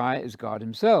the Messiah is God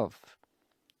himself,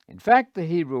 In fact, the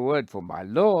Hebrew word for my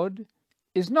Lord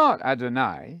is not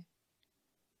Adonai,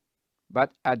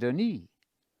 but Adoni,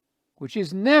 which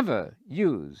is never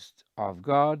used of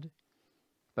God,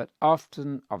 but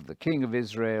often of the King of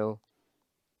Israel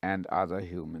and other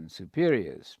human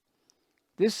superiors.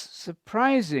 This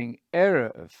surprising error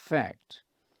of fact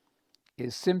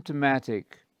is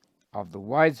symptomatic of the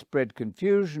widespread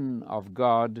confusion of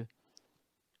God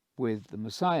with the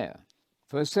Messiah.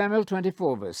 1 Samuel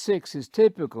 24 verse 6 is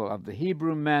typical of the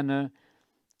Hebrew manner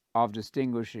of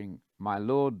distinguishing my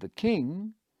Lord the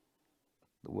King,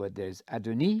 the word there is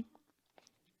Adoni,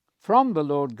 from the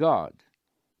Lord God.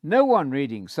 No one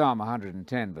reading Psalm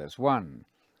 110 verse 1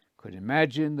 could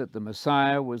imagine that the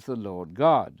Messiah was the Lord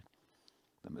God.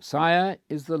 The Messiah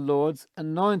is the Lord's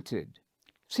anointed.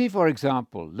 See, for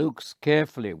example, Luke's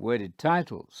carefully worded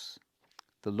titles.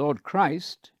 The Lord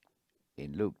Christ,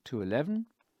 in Luke 2:11,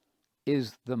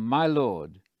 is the my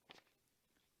Lord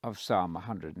of Psalm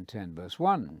 110 verse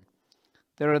 1.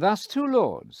 There are thus two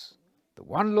Lords, the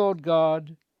one Lord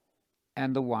God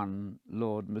and the one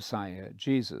Lord Messiah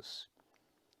Jesus.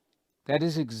 That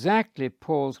is exactly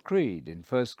Paul's creed in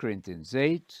 1 Corinthians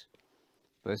 8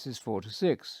 verses 4 to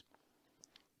 6.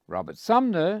 Robert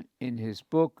Sumner, in his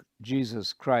book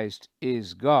Jesus Christ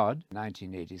is God,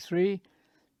 1983,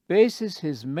 bases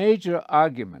his major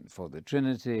argument for the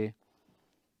Trinity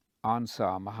on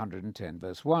Psalm 110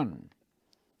 verse 1.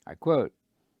 I quote,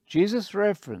 Jesus'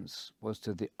 reference was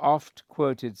to the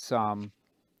oft-quoted Psalm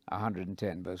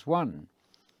 110 verse 1,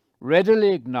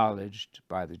 readily acknowledged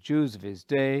by the Jews of his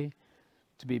day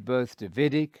to be both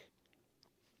Davidic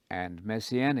and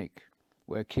messianic,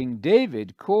 where King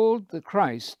David called the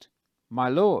Christ my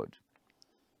Lord,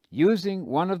 using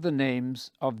one of the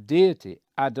names of deity,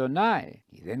 Adonai.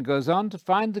 He then goes on to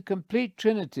find the complete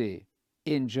Trinity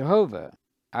in Jehovah,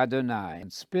 Adonai,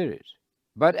 and Spirit.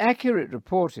 But accurate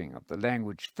reporting of the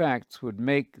language facts would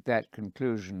make that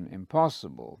conclusion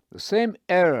impossible. The same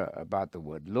error about the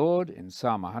word Lord in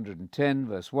Psalm 110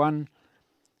 verse 1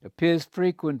 appears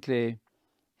frequently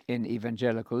in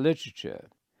evangelical literature.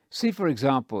 See, for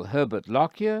example, Herbert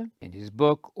Lockyer in his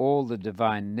book All the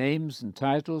Divine Names and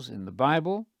Titles in the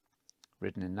Bible,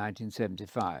 written in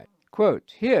 1975.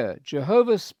 Quote, here,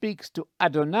 Jehovah speaks to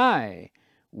Adonai,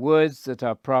 words that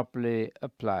are properly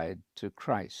applied to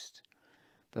Christ.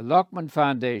 The Lockman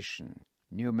Foundation,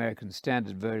 New American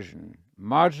Standard Version,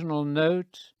 marginal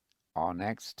note on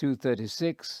Acts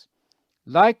 2:36,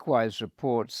 likewise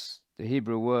reports the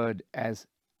Hebrew word as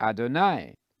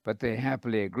Adonai, but they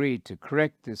happily agreed to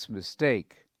correct this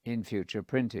mistake in future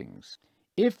printings.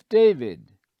 If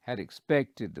David had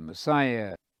expected the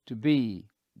Messiah to be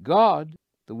God,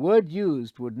 the word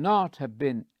used would not have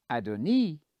been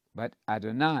Adoni, but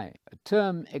Adonai, a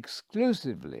term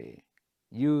exclusively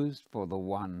used for the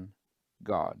one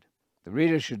God. The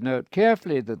reader should note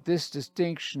carefully that this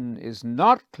distinction is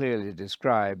not clearly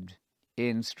described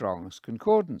in Strong's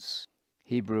Concordance,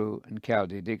 Hebrew and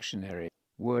Chaldee Dictionary,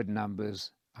 word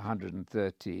numbers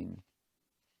 113,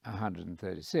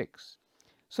 136.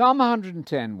 Psalm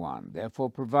 110:1 therefore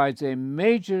provides a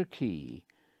major key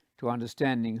to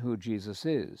understanding who Jesus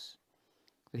is.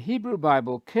 The Hebrew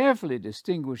Bible carefully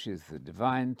distinguishes the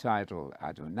divine title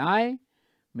Adonai,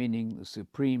 meaning the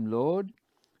Supreme Lord,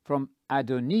 from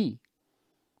Adoni,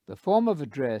 the form of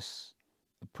address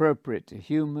appropriate to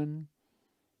human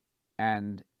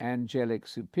and angelic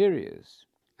superiors.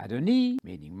 Adoni,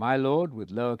 meaning my Lord with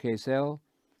lowercase l,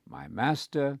 my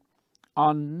master,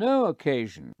 on no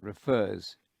occasion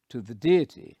refers to the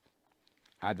deity.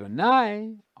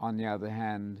 Adonai, on the other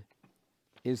hand,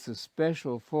 is the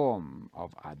special form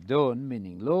of Adon,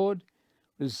 meaning Lord,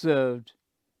 reserved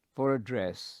for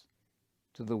address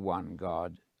to the one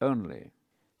God only.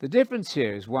 The difference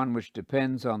here is one which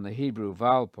depends on the Hebrew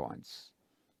vowel points.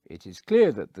 It is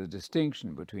clear that the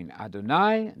distinction between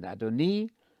Adonai and Adoni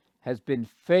has been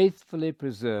faithfully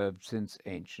preserved since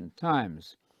ancient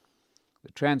times.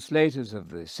 The translators of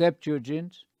the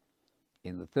Septuagint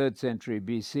in the 3rd century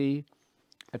BC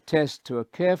attest to a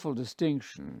careful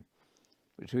distinction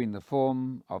between the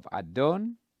form of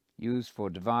Adon, used for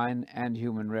divine and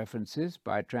human references,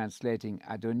 by translating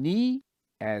Adoni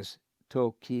as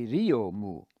to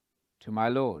Kyriou, to my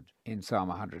Lord, in Psalm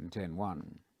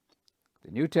 110:1. The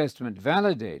New Testament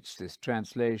validates this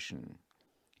translation.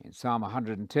 In Psalm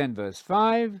 110 verse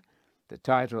 5, the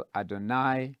title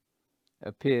Adonai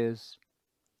appears,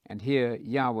 and here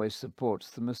Yahweh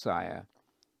supports the Messiah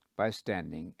by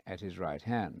standing at his right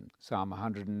hand. Psalm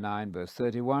 109 verse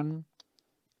 31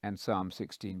 and Psalm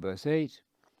 16 verse 8.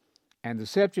 And the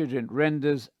Septuagint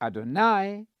renders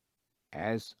Adonai,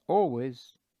 as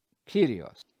always,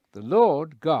 Kyrios. The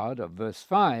Lord God of verse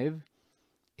 5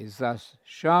 is thus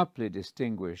sharply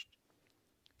distinguished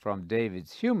from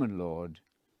David's human Lord,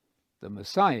 the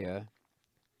Messiah,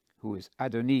 who is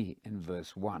Adoni in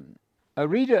verse 1. A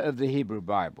reader of the Hebrew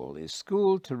Bible is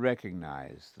schooled to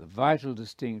recognize the vital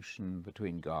distinction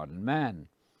between God and man.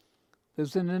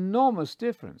 There's an enormous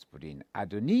difference between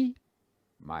Adoni,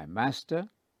 my master,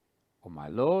 or my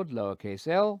Lord, lowercase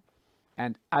l,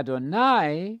 and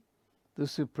Adonai, the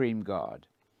supreme God.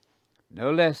 No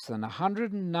less than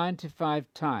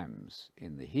 195 times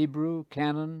in the Hebrew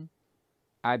canon,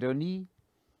 Adoni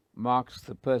marks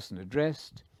the person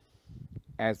addressed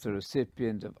as the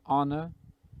recipient of honor,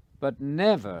 but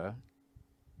never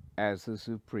as the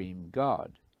supreme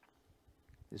God.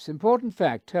 This important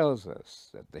fact tells us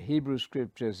that the Hebrew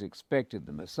Scriptures expected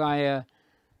the Messiah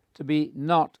to be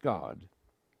not God,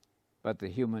 but the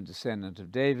human descendant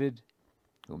of David,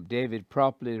 whom David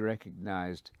properly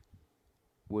recognized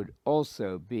would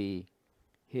also be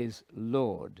his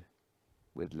Lord,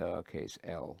 with lowercase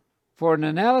l. For an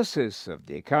analysis of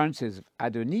the occurrences of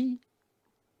Adoni,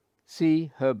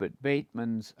 see Herbert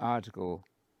Bateman's article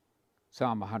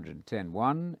Psalm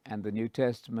 110:1 and the New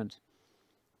Testament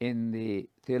in the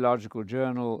theological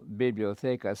journal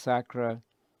Bibliotheca Sacra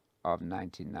of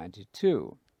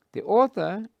 1992. The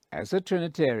author, as a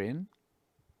Trinitarian,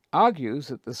 argues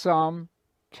that the psalm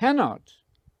cannot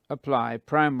apply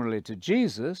primarily to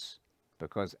Jesus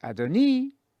because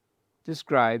Adoni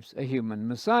describes a human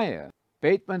Messiah.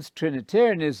 Bateman's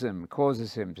Trinitarianism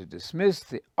causes him to dismiss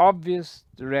the obvious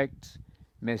direct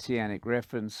messianic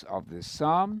reference of this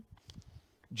psalm.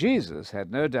 Jesus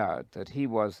had no doubt that he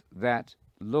was that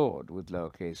Lord with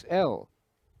lowercase l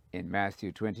in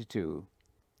Matthew 22,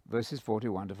 verses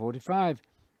 41 to 45,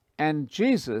 and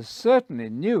Jesus certainly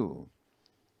knew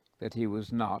that he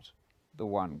was not the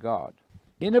one God.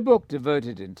 In a book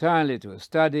devoted entirely to a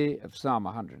study of Psalm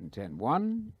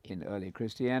 110:1 in early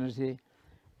Christianity,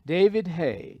 David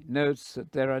Hay notes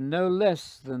that there are no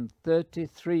less than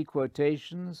 33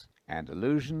 quotations and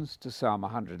allusions to Psalm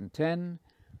 110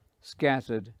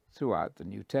 scattered throughout the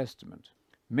New Testament.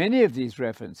 Many of these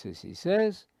references, he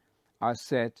says, are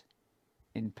set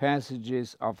in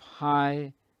passages of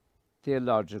high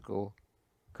theological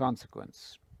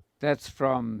consequence. That's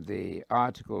from the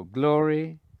article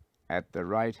Glory at the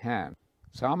Right Hand,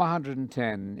 Psalm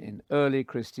 110 in Early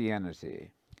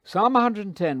Christianity. Psalm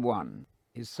 110:1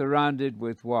 is surrounded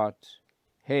with what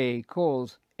Hay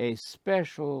calls a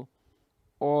special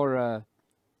aura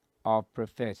of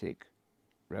prophetic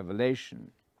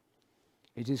revelation.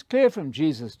 It is clear from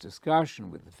Jesus'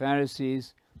 discussion with the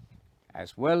Pharisees,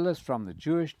 as well as from the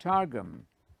Jewish Targum,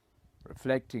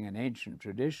 reflecting an ancient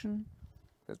tradition,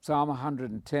 that Psalm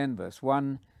 110 verse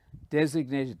 1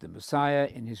 designated the Messiah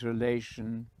in his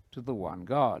relation to the one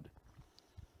God.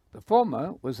 The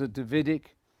former was a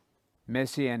Davidic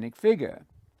messianic figure,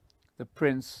 the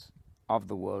Prince of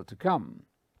the world to come.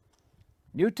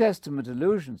 New Testament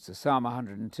allusions to Psalm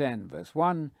 110 verse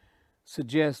 1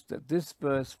 suggest that this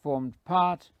verse formed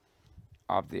part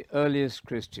of the earliest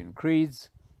Christian creeds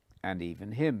and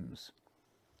even hymns.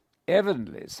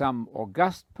 Evidently, some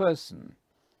august person,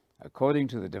 according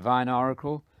to the divine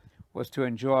oracle, was to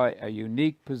enjoy a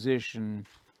unique position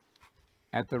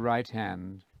at the right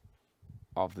hand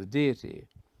of the deity.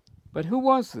 But who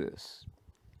was this?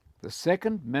 The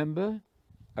second member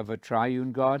of a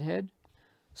triune Godhead?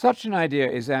 Such an idea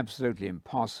is absolutely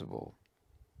impossible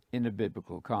in a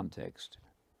biblical context.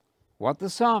 What the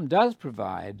psalm does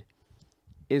provide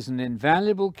is an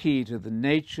invaluable key to the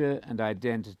nature and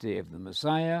identity of the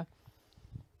Messiah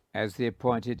as the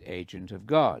appointed agent of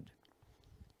God.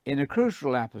 In a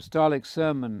crucial apostolic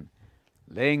sermon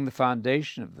laying the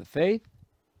foundation of the faith,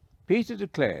 Peter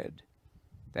declared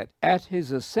that at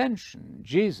his ascension,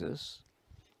 Jesus,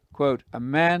 quote, a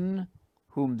man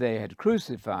whom they had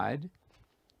crucified,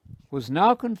 was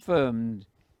now confirmed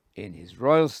in his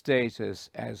royal status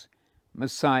as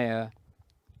Messiah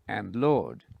and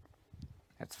Lord.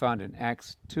 That's found in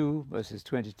Acts 2, verses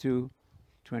 22,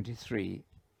 23,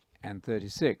 and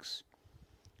 36.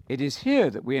 It is here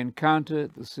that we encounter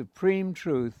the supreme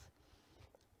truth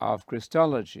of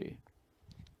Christology.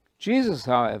 Jesus,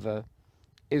 however,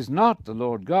 is not the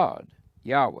Lord God,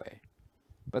 Yahweh,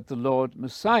 but the Lord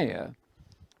Messiah,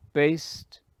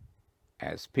 based,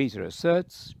 as Peter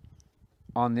asserts,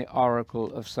 on the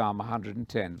oracle of Psalm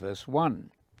 110, verse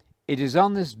 1. It is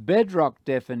on this bedrock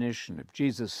definition of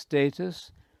Jesus'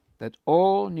 status that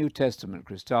all New Testament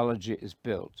Christology is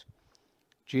built.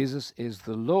 Jesus is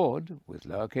the Lord, with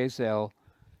lowercase l,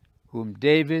 whom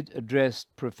David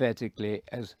addressed prophetically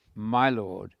as my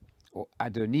Lord, or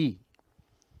Adoni.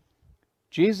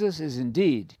 Jesus is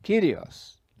indeed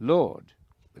Kyrios, Lord,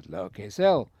 with lowercase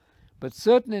l, but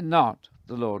certainly not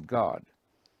the Lord God.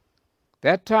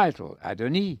 That title,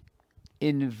 Adoni,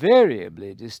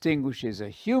 invariably distinguishes a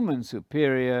human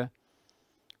superior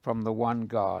from the one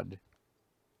God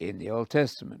in the Old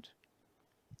Testament,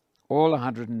 all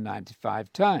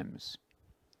 195 times.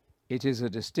 It is a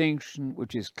distinction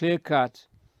which is clear-cut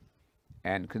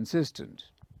and consistent.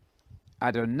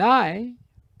 Adonai,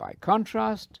 by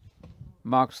contrast,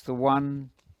 marks the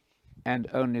one and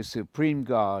only supreme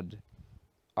God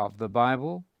of the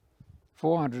Bible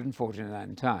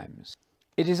 449 times.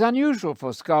 It is unusual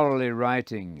for scholarly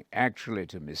writing actually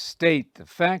to misstate the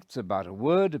facts about a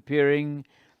word appearing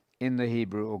in the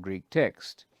Hebrew or Greek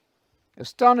text.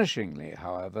 Astonishingly,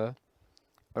 however,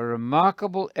 a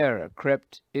remarkable error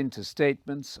crept into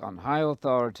statements on high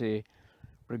authority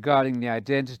regarding the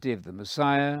identity of the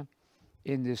Messiah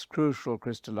in this crucial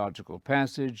Christological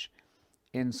passage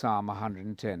in Psalm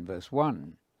 110, verse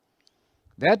 1.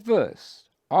 That verse,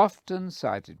 often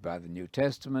cited by the New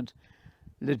Testament,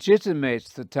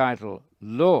 legitimates the title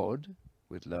Lord,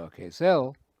 with lowercase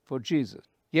l, for Jesus.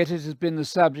 Yet it has been the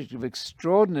subject of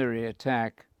extraordinary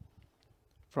attack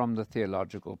from the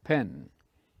theological pen.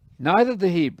 Neither the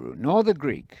Hebrew nor the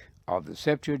Greek of the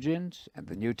Septuagint and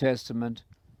the New Testament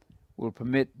will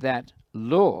permit that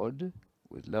Lord,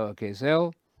 with lowercase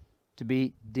l, to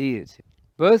be deity.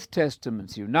 Both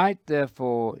testaments unite,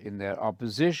 therefore, in their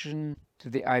opposition to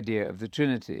the idea of the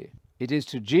Trinity. It is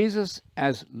to Jesus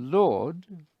as Lord,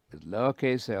 with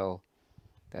lowercase l,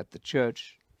 that the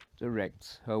Church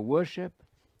directs her worship,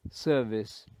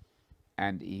 service,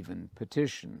 and even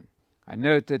petition. I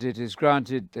note that it is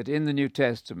granted that in the New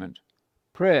Testament,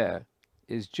 prayer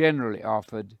is generally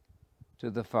offered to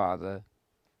the Father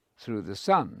through the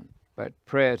Son, but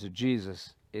prayer to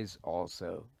Jesus is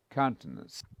also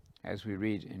countenanced, as we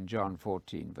read in John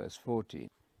 14, verse 14.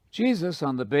 Jesus,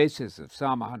 on the basis of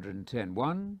Psalm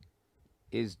 110:1,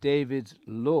 is David's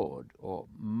Lord, or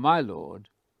my Lord,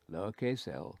 lowercase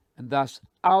l, and thus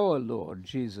our Lord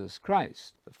Jesus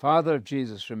Christ. The Father of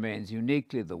Jesus remains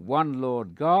uniquely the one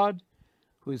Lord God,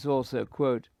 who is also,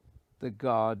 quote, the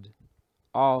God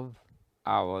of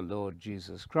our Lord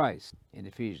Jesus Christ, in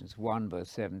Ephesians 1, verse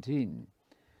 17.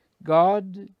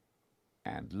 God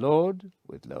and Lord,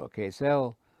 with lowercase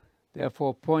l,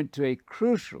 therefore point to a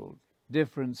crucial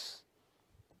difference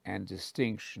and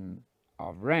distinction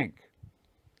of rank.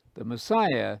 The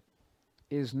Messiah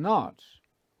is not,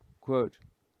 quote,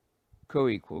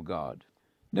 co-equal God.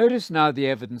 Notice now the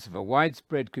evidence of a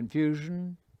widespread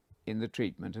confusion in the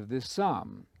treatment of this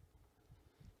psalm.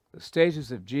 The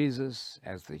status of Jesus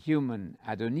as the human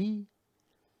Adoni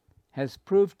has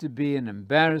proved to be an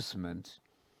embarrassment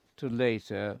to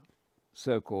later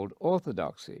so-called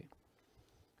orthodoxy.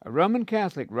 A Roman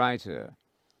Catholic writer,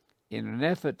 in an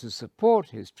effort to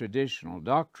support his traditional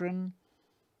doctrine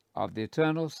of the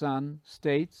eternal Son,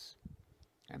 states,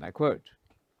 and I quote,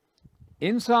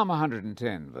 in Psalm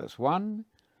 110, verse 1,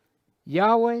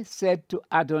 Yahweh said to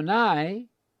Adonai,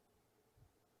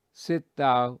 sit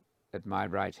thou at my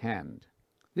right hand.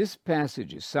 This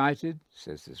passage is cited,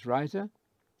 says this writer,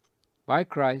 by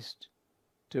Christ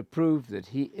to prove that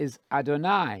he is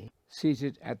Adonai,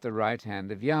 seated at the right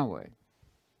hand of Yahweh.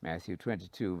 Matthew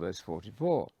 22, verse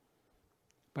 44.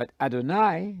 But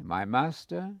Adonai, my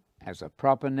master, as a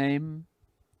proper name,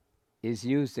 is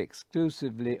used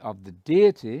exclusively of the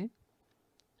deity,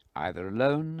 either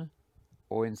alone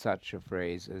or in such a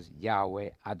phrase as Yahweh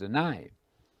Adonai.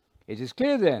 It is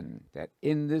clear then that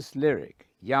in this lyric,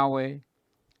 Yahweh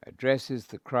addresses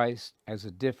the Christ as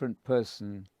a different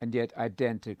person and yet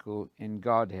identical in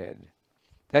Godhead.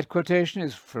 That quotation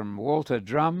is from Walter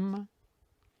Drum,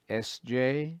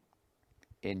 S.J.,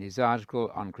 in his article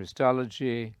on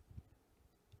Christology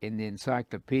in the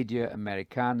Encyclopedia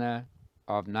Americana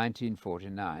of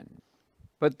 1949.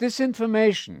 But this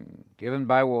information given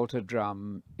by Walter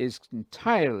Drum is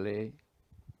entirely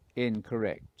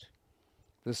incorrect.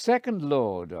 The second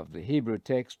Lord of the Hebrew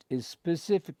text is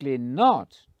specifically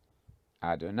not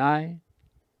Adonai,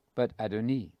 but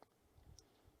Adoni.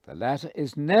 The latter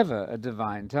is never a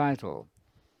divine title.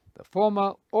 The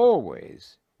former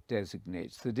always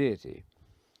designates the deity.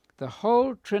 The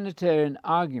whole Trinitarian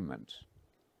argument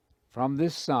from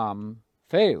this psalm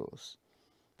fails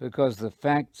because the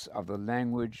facts of the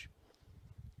language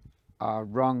are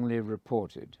wrongly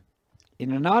reported.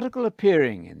 In an article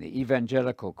appearing in the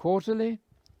Evangelical Quarterly,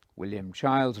 William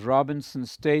Childs Robinson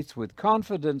states with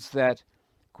confidence that,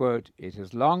 quote, it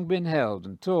has long been held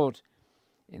and taught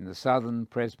in the Southern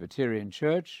Presbyterian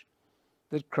Church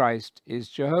that Christ is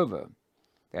Jehovah.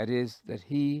 That is, that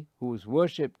he who is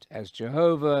worshipped as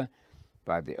Jehovah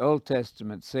by the Old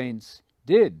Testament saints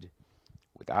did,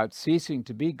 without ceasing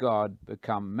to be God,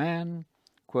 become man,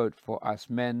 quote, for us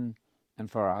men and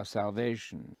for our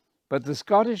salvation. But the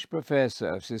Scottish professor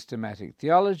of systematic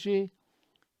theology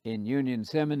in Union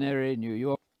Seminary, New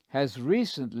York, has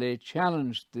recently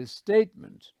challenged this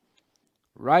statement,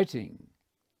 writing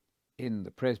in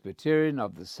the Presbyterian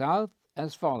of the South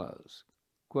as follows,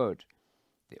 quote,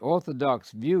 the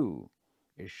orthodox view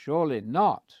is surely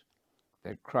not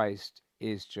that Christ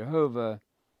is Jehovah.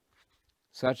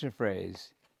 Such a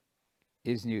phrase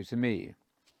is new to me.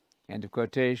 End of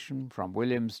quotation from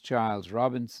Williams Charles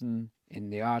Robinson in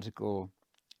the article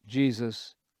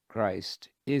Jesus Christ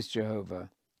is Jehovah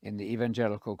in the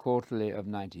Evangelical Quarterly of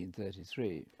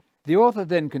 1933. The author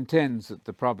then contends that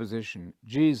the proposition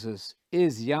Jesus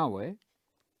is Yahweh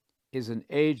is an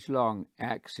age-long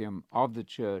axiom of the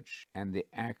Church and the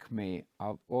acme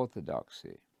of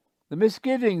orthodoxy. The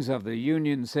misgivings of the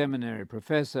Union Seminary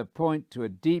professor point to a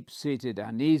deep-seated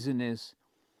uneasiness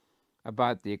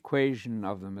about the equation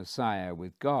of the Messiah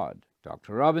with God.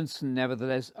 Dr. Robinson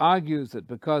nevertheless argues that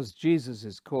because Jesus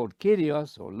is called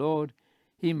Kyrios, or Lord,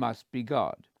 he must be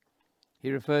God.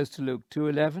 He refers to Luke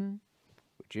 2:11,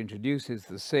 which introduces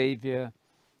the Savior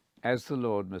as the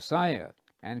Lord Messiah,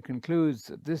 and concludes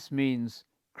that this means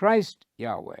Christ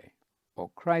Yahweh, or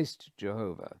Christ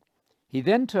Jehovah. He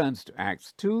then turns to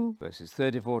Acts 2, verses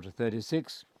 34 to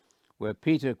 36, where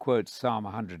Peter quotes Psalm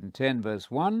 110, verse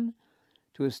 1,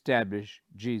 to establish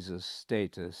Jesus'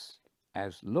 status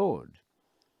as Lord.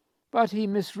 But he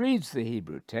misreads the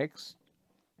Hebrew text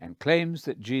and claims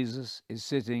that Jesus is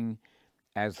sitting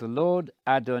as the Lord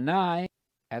Adonai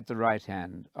at the right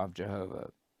hand of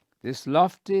Jehovah. This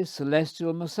lofty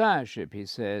celestial messiahship, he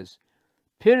says,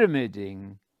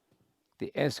 pyramiding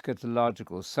the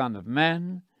eschatological Son of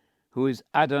Man, who is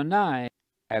Adonai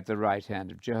at the right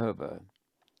hand of Jehovah.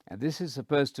 And this is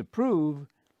supposed to prove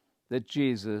that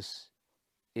Jesus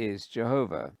is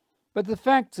Jehovah. But the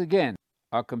facts, again,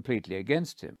 are completely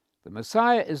against him. The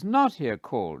Messiah is not here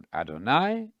called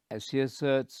Adonai, as he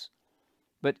asserts,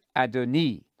 but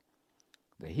Adoni.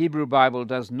 The Hebrew Bible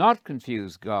does not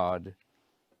confuse God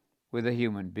with a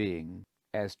human being,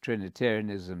 as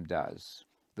Trinitarianism does.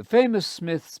 The famous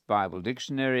Smith's Bible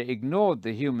Dictionary ignored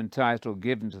the human title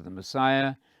given to the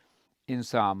Messiah in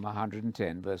Psalm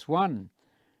 110, verse 1,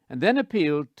 and then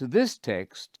appealed to this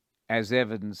text as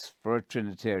evidence for a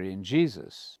Trinitarian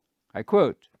Jesus. I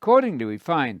quote, accordingly, we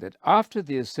find that after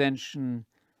the ascension,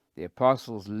 the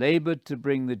apostles labored to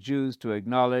bring the Jews to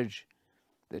acknowledge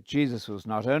that Jesus was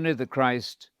not only the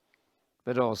Christ,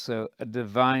 but also a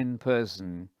divine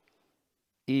person,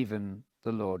 even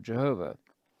the Lord Jehovah.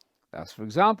 Thus, for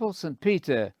example, St.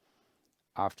 Peter,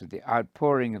 after the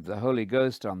outpouring of the Holy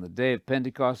Ghost on the day of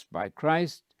Pentecost by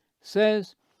Christ,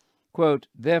 says, quote,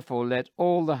 therefore let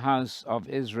all the house of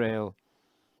Israel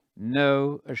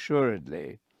know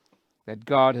assuredly that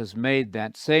God has made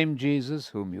that same Jesus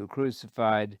whom you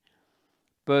crucified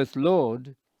both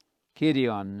Lord,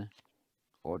 Kyrion,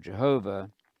 or Jehovah,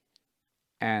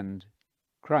 and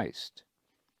Christ.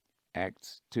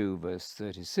 Acts 2, verse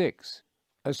 36.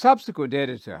 A subsequent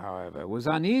editor, however, was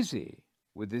uneasy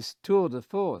with this tour de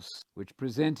force, which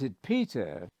presented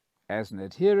Peter as an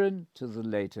adherent to the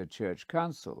later church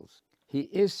councils. He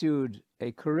issued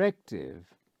a corrective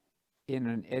in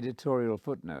an editorial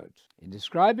footnote. In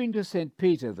describing to St.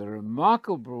 Peter the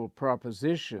remarkable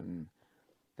proposition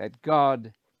that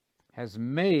God has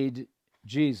made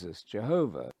Jesus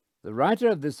Jehovah, the writer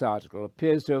of this article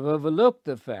appears to have overlooked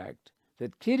the fact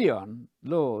that Kyrion,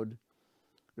 Lord,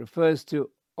 refers to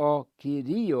O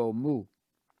Kyrio mu,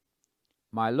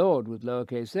 my Lord, with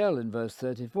lowercase l, in verse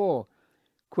 34,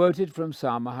 quoted from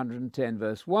Psalm 110,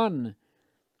 verse 1,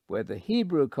 where the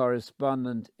Hebrew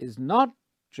correspondent is not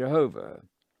Jehovah,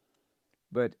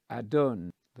 but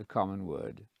Adon, the common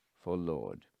word for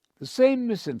Lord. The same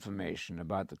misinformation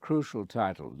about the crucial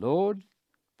title Lord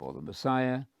for the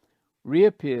Messiah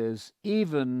reappears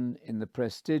even in the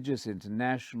prestigious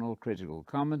International Critical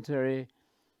Commentary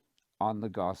on the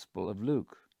Gospel of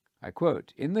Luke. I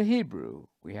quote, in the Hebrew,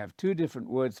 we have two different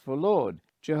words for Lord.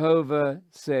 Jehovah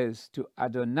says to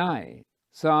Adonai.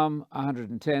 Psalm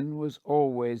 110 was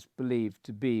always believed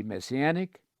to be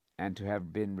messianic and to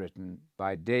have been written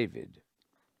by David.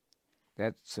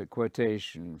 That's a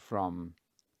quotation from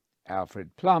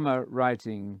Alfred Plummer,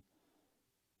 writing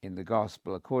in the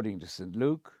Gospel according to St.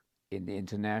 Luke in the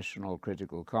International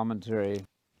Critical Commentary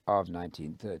of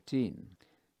 1913.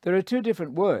 There are two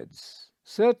different words,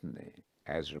 certainly,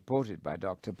 as reported by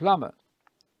Dr. Plummer.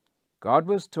 God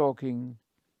was talking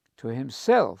to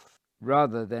himself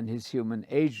rather than his human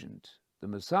agent, the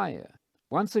Messiah.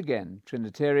 Once again,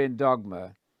 Trinitarian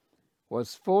dogma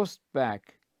was forced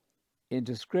back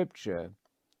into Scripture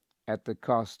at the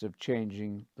cost of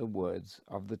changing the words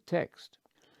of the text.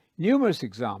 Numerous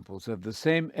examples of the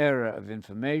same era of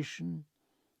information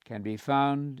can be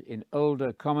found in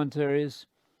older commentaries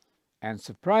and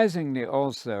surprisingly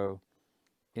also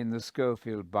in the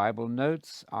Scofield Bible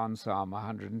Notes on Psalm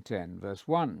 110, verse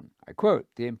 1. I quote,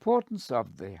 "The importance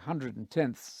of the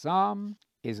 110th Psalm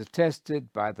is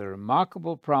attested by the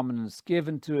remarkable prominence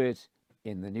given to it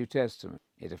in the New Testament.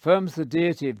 It affirms the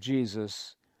deity of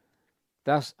Jesus,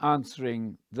 thus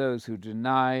answering those who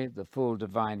deny the full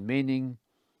divine meaning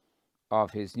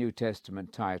of his New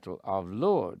Testament title of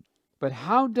Lord." But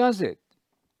how does it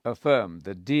affirm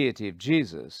the deity of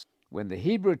Jesus when the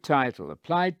Hebrew title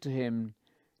applied to him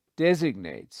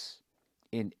designates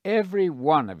in every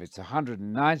one of its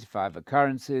 195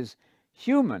 occurrences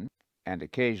human and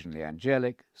occasionally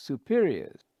angelic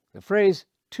superiors? The phrase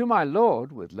 "to my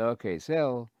Lord" with lowercase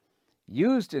l,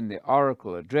 used in the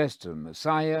oracle addressed to the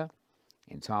Messiah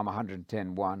in Psalm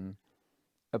 110:1,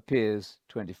 appears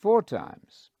 24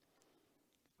 times.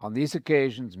 On these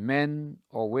occasions, men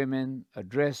or women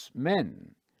address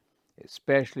men,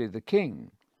 especially the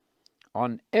king.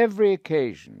 On every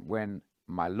occasion when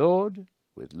 "my Lord"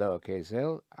 with lowercase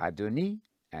l, Adoni,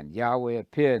 and Yahweh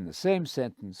appear in the same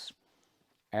sentence,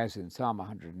 as in Psalm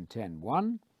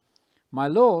 110:1, "my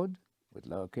Lord" with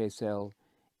lowercase l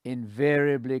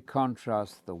invariably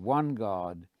contrasts the one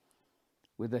God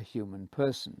with a human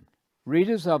person.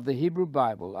 Readers of the Hebrew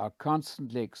Bible are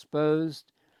constantly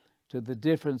exposed to the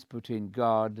difference between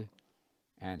God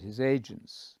and his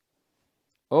agents.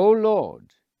 "O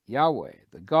Lord, Yahweh,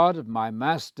 the God of my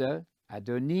master,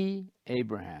 Adoni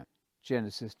Abraham,"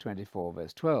 Genesis 24,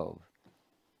 verse 12.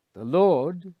 "The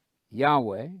Lord,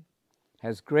 Yahweh,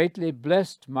 has greatly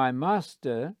blessed my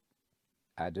master,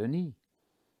 Adoni,"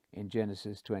 in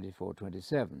Genesis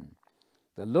 24:27.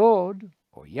 "The Lord,"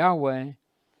 or Yahweh,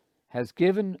 "has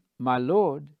given my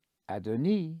Lord,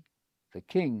 Adoni, the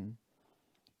king,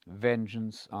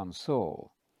 vengeance on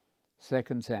Saul,"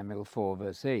 2 Samuel 4,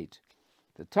 verse 8.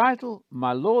 The title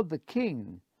 "my Lord the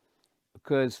King"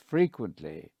 occurs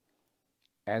frequently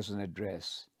as an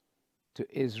address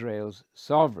to Israel's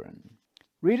sovereign.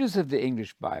 Readers of the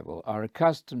English Bible are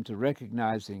accustomed to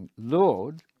recognizing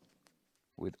 "Lord"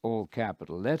 with all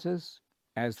capital letters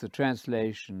as the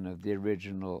translation of the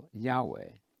original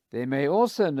Yahweh. They may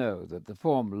also know that the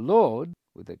form "Lord"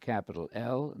 with a capital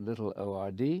L and little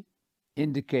ord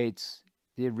indicates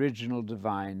the original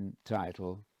divine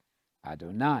title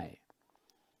Adonai.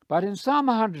 But in Psalm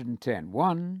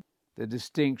 110:1, the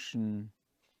distinction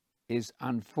is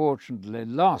unfortunately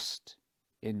lost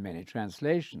in many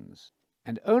translations,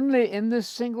 and only in this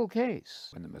single case,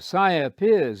 when the Messiah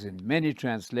appears in many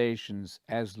translations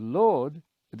as Lord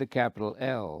with a capital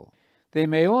L. They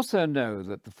may also know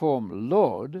that the form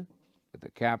Lord with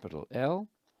a capital L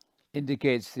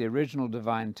indicates the original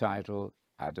divine title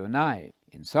Adonai.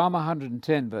 In Psalm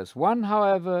 110, verse 1,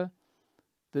 however,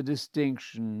 the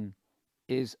distinction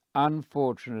is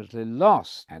unfortunately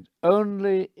lost, and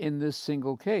only in this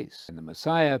single case, when the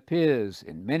Messiah appears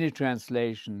in many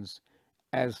translations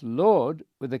as Lord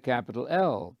with a capital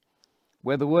L,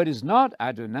 where the word is not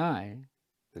Adonai,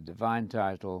 the divine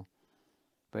title,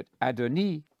 but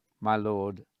Adoni, my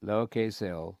Lord, lowercase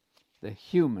l, the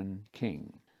human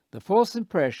king. The false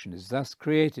impression is thus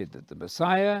created that the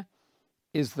Messiah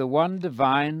is the one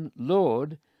divine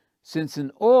Lord, since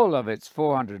in all of its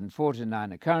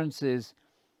 449 occurrences,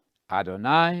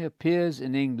 Adonai appears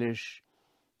in English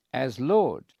as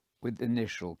Lord with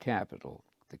initial capital.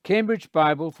 The Cambridge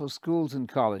Bible for Schools and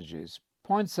Colleges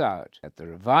points out that the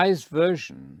Revised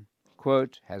Version,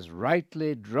 quote, "has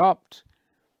rightly dropped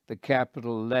the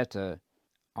capital letter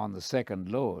on the second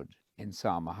Lord in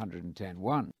Psalm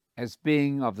 110:1 as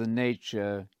being of the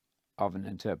nature of an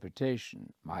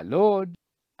interpretation. My Lord,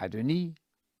 Adoni,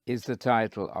 is the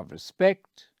title of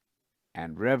respect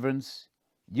and reverence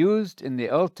used in the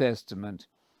Old Testament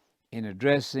in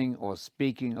addressing or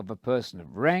speaking of a person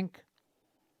of rank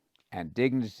and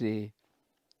dignity,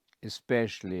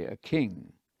 especially a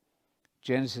king."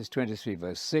 Genesis 23,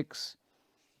 verse 6,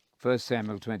 1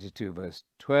 Samuel 22, verse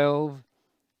 12,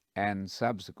 and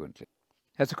subsequently.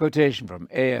 That's a quotation from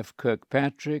A.F.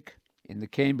 Kirkpatrick in the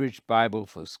Cambridge Bible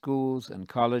for Schools and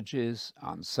Colleges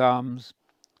on Psalms,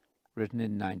 written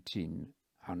in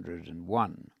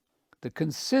 1901. The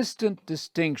consistent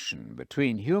distinction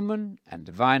between human and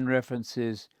divine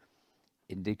references,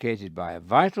 indicated by a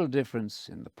vital difference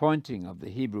in the pointing of the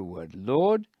Hebrew word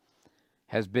Lord,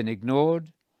 has been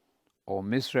ignored or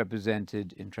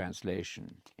misrepresented in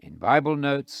translation. In Bible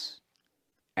notes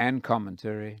and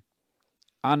commentary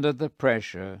under the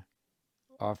pressure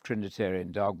of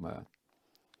Trinitarian dogma.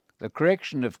 The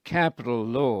correction of capital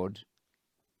Lord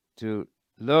to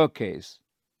lowercase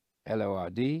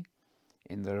Lord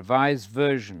in the Revised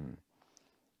Version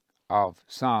of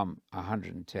Psalm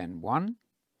 110:1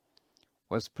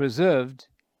 was preserved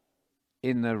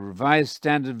in the Revised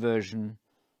Standard Version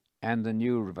and the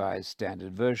New Revised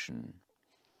Standard Version.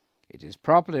 It is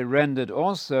properly rendered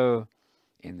also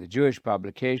in the Jewish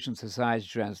Publication Society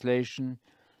translation,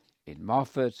 in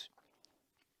Moffat,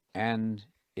 and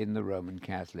in the Roman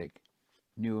Catholic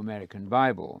New American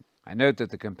Bible. I note that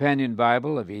the Companion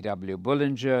Bible of E.W.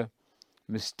 Bullinger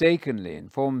mistakenly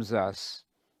informs us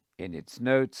in its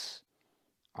notes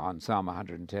on Psalm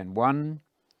 110:1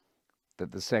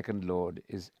 that the second Lord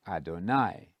is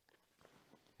Adonai.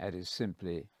 That is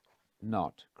simply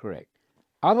not correct.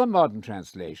 Other modern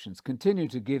translations continue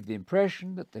to give the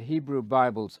impression that the Hebrew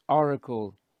Bible's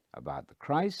oracle about the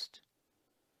Christ,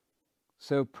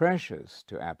 so precious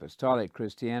to apostolic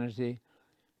Christianity,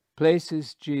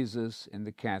 places Jesus in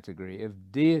the category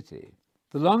of deity.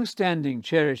 The long-standing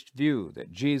cherished view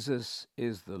that Jesus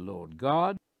is the Lord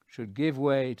God should give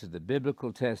way to the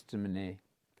biblical testimony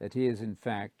that he is in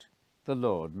fact the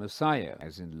Lord Messiah,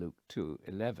 as in Luke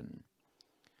 2:11.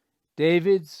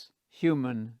 David's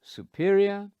human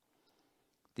superior,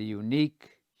 the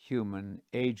unique human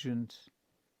agent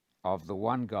of the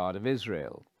one God of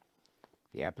Israel.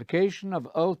 The application of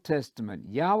Old Testament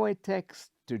Yahweh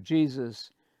text to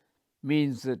Jesus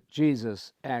means that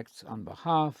Jesus acts on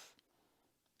behalf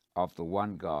of the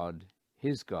one God,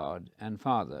 his God and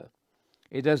Father.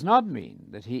 It does not mean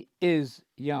that he is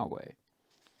Yahweh.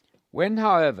 When,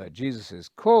 however, Jesus is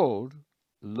called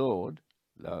Lord,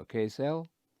 lowercase l,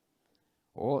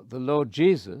 or the Lord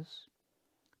Jesus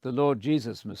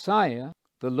Messiah,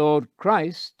 the Lord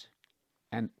Christ,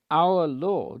 and our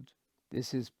Lord,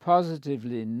 this is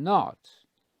positively not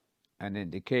an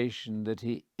indication that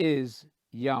he is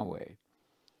Yahweh.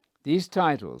 These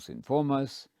titles inform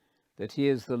us that he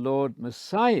is the Lord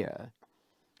Messiah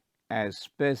as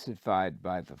specified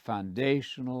by the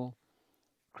foundational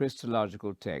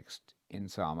Christological text in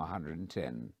Psalm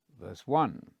 110, verse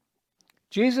 1.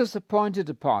 Jesus' appointed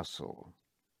apostle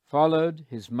followed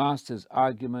his master's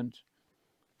argument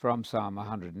from Psalm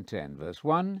 110, verse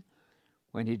 1,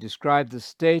 when he described the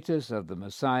status of the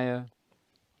Messiah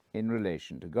in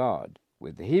relation to God.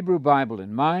 With the Hebrew Bible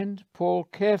in mind, Paul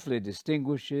carefully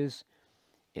distinguishes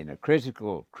in a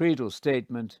critical creedal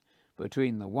statement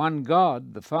between the one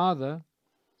God, the Father,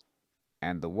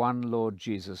 and the one Lord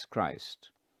Jesus Christ.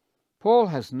 Paul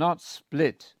has not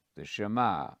split the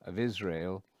Shema of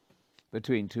Israel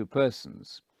between two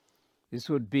persons. This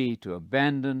would be to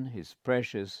abandon his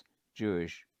precious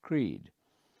Jewish creed.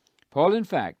 Paul, in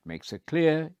fact, makes a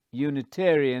clear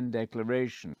Unitarian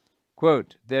declaration.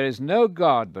 Quote, "There is no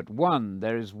God but one.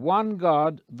 There is one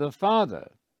God, the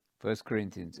Father." 1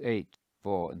 Corinthians 8,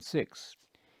 4 and 6.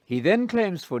 He then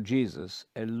claims for Jesus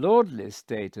a lordly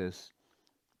status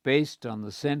based on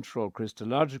the central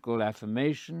Christological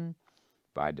affirmation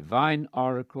by divine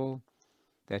oracle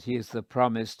that he is the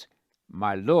promised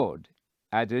my Lord,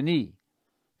 Adonai,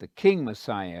 the King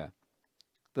Messiah,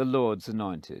 the Lord's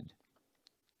anointed.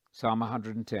 Psalm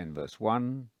 110, verse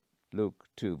 1, Luke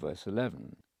 2, verse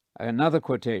 11. Another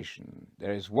quotation,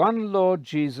 there is one Lord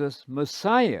Jesus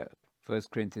Messiah, 1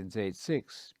 Corinthians 8,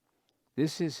 6.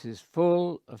 This is his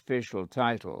full official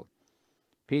title.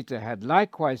 Peter had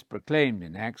likewise proclaimed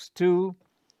in Acts 2,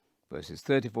 verses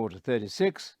 34 to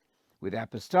 36, with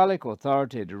apostolic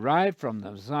authority derived from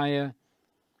the Messiah,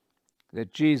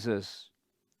 that Jesus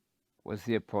was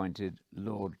the appointed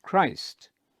Lord Christ,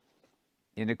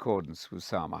 in accordance with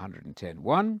Psalm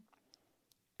 110:1,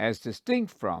 as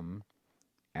distinct from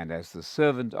and as the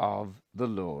servant of the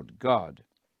Lord God.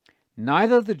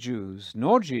 Neither the Jews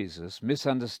nor Jesus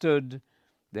misunderstood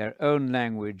their own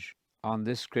language on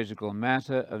this critical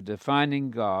matter of defining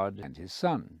God and his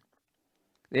Son.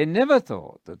 They never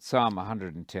thought that Psalm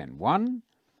 110:1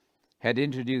 had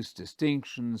introduced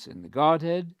distinctions in the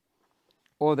Godhead,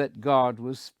 or that God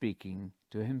was speaking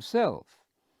to himself.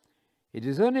 It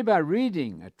is only by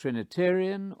reading a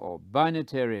Trinitarian or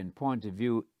Binitarian point of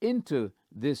view into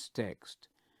this text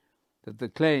that the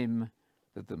claim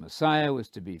that the Messiah was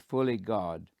to be fully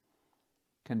God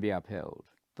can be upheld.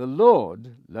 The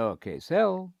Lord, lowercase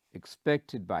l,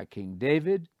 expected by King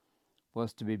David,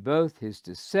 was to be both his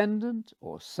descendant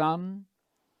or son,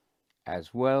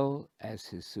 as well as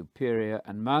his superior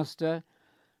and master,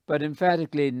 but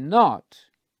emphatically not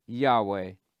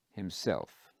Yahweh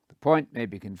himself. The point may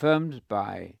be confirmed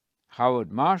by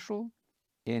Howard Marshall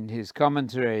in his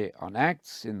commentary on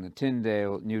Acts in the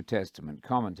Tyndale New Testament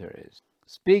commentaries.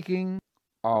 Speaking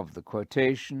of the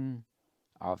quotation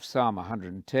of Psalm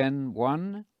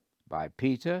 110:1 by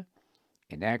Peter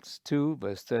in Acts 2,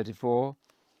 verse 34,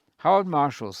 Howard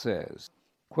Marshall says,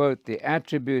 quote, "The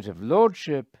attribute of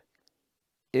lordship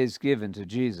is given to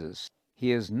Jesus.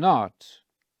 He is not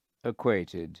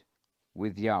equated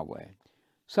with Yahweh."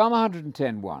 Psalm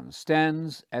 110:1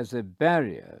 stands as a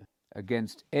barrier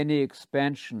against any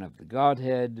expansion of the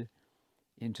Godhead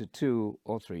into two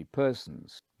or three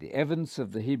persons. The evidence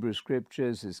of the Hebrew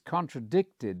Scriptures is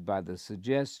contradicted by the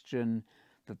suggestion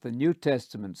that the New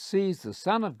Testament sees the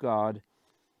Son of God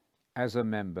as a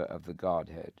member of the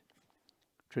Godhead.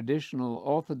 Traditional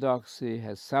orthodoxy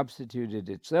has substituted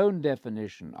its own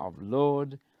definition of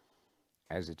Lord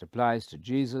as it applies to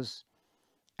Jesus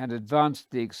and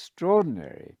advanced the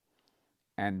extraordinary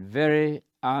and very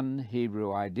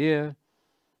un-Hebrew idea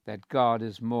that God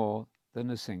is more than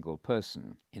a single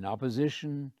person, in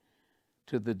opposition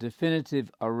to the definitive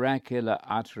oracular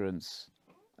utterance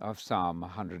of Psalm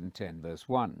 110, verse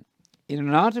 1. In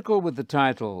an article with the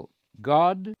title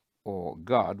God, or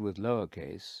God with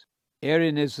lowercase,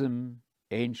 Arianism,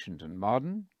 Ancient and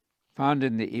Modern, found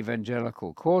in the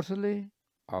Evangelical Quarterly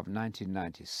of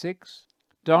 1996,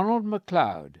 Donald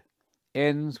MacLeod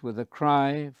ends with a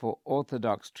cry for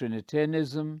Orthodox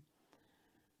Trinitarianism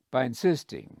by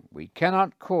insisting we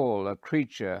cannot call a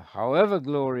creature, however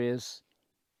glorious,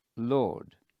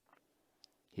 Lord.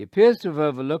 He appears to have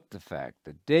overlooked the fact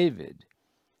that David,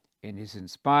 in his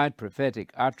inspired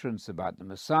prophetic utterance about the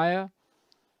Messiah,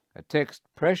 a text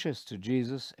precious to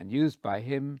Jesus and used by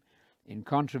him in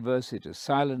controversy to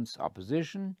silence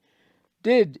opposition,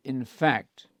 did in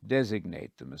fact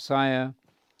designate the Messiah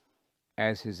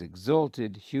as his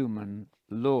exalted human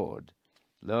Lord,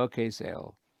 lowercase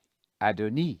l,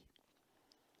 Adoni.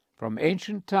 From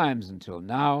ancient times until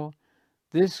now,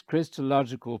 this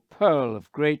Christological pearl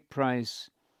of great price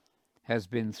has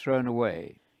been thrown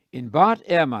away. In Bart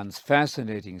Ehrman's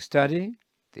fascinating study,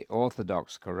 The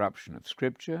Orthodox Corruption of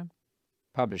Scripture,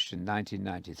 published in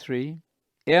 1993,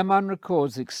 Ehrman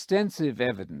records extensive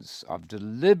evidence of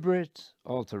deliberate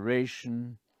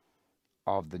alteration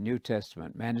of the New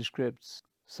Testament manuscripts.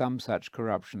 Some such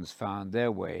corruptions found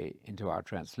their way into our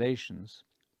translations,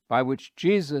 by which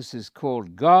Jesus is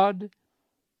called God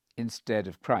instead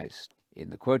of Christ. In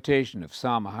the quotation of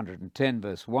Psalm 110,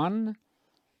 verse 1,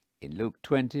 in Luke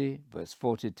 20, verse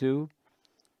 42,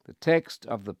 the text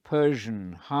of the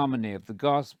Persian harmony of the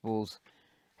Gospels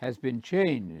has been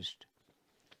changed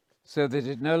so that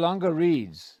it no longer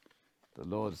reads, "The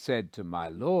Lord said to my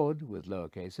Lord," with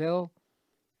lowercase l,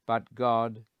 but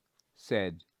 "God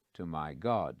said to my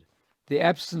God." The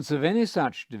absence of any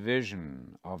such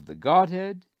division of the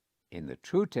Godhead in the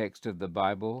true text of the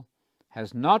Bible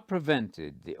has not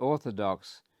prevented the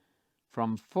Orthodox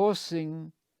from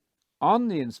forcing on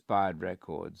the inspired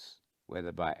records,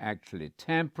 whether by actually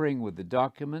tampering with the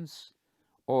documents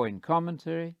or in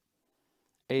commentary,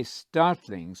 a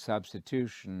startling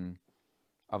substitution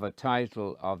of a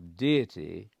title of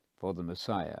deity for the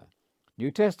Messiah.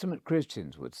 New Testament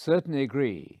Christians would certainly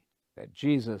agree that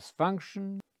Jesus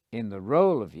functioned in the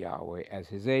role of Yahweh as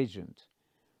his agent.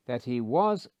 That he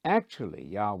was actually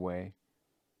Yahweh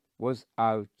was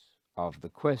out of the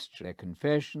question. Their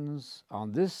confessions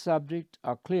on this subject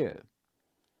are clear.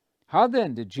 How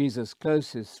then did Jesus'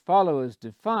 closest followers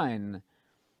define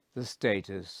the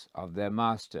status of their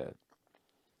master?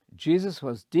 Jesus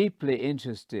was deeply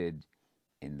interested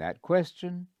in that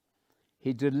question.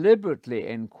 He deliberately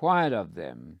inquired of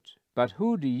them, "But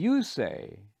who do you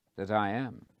say that I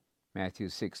am?" Matthew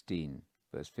 16,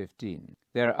 verse 15.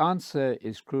 Their answer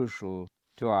is crucial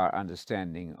to our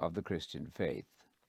understanding of the Christian faith.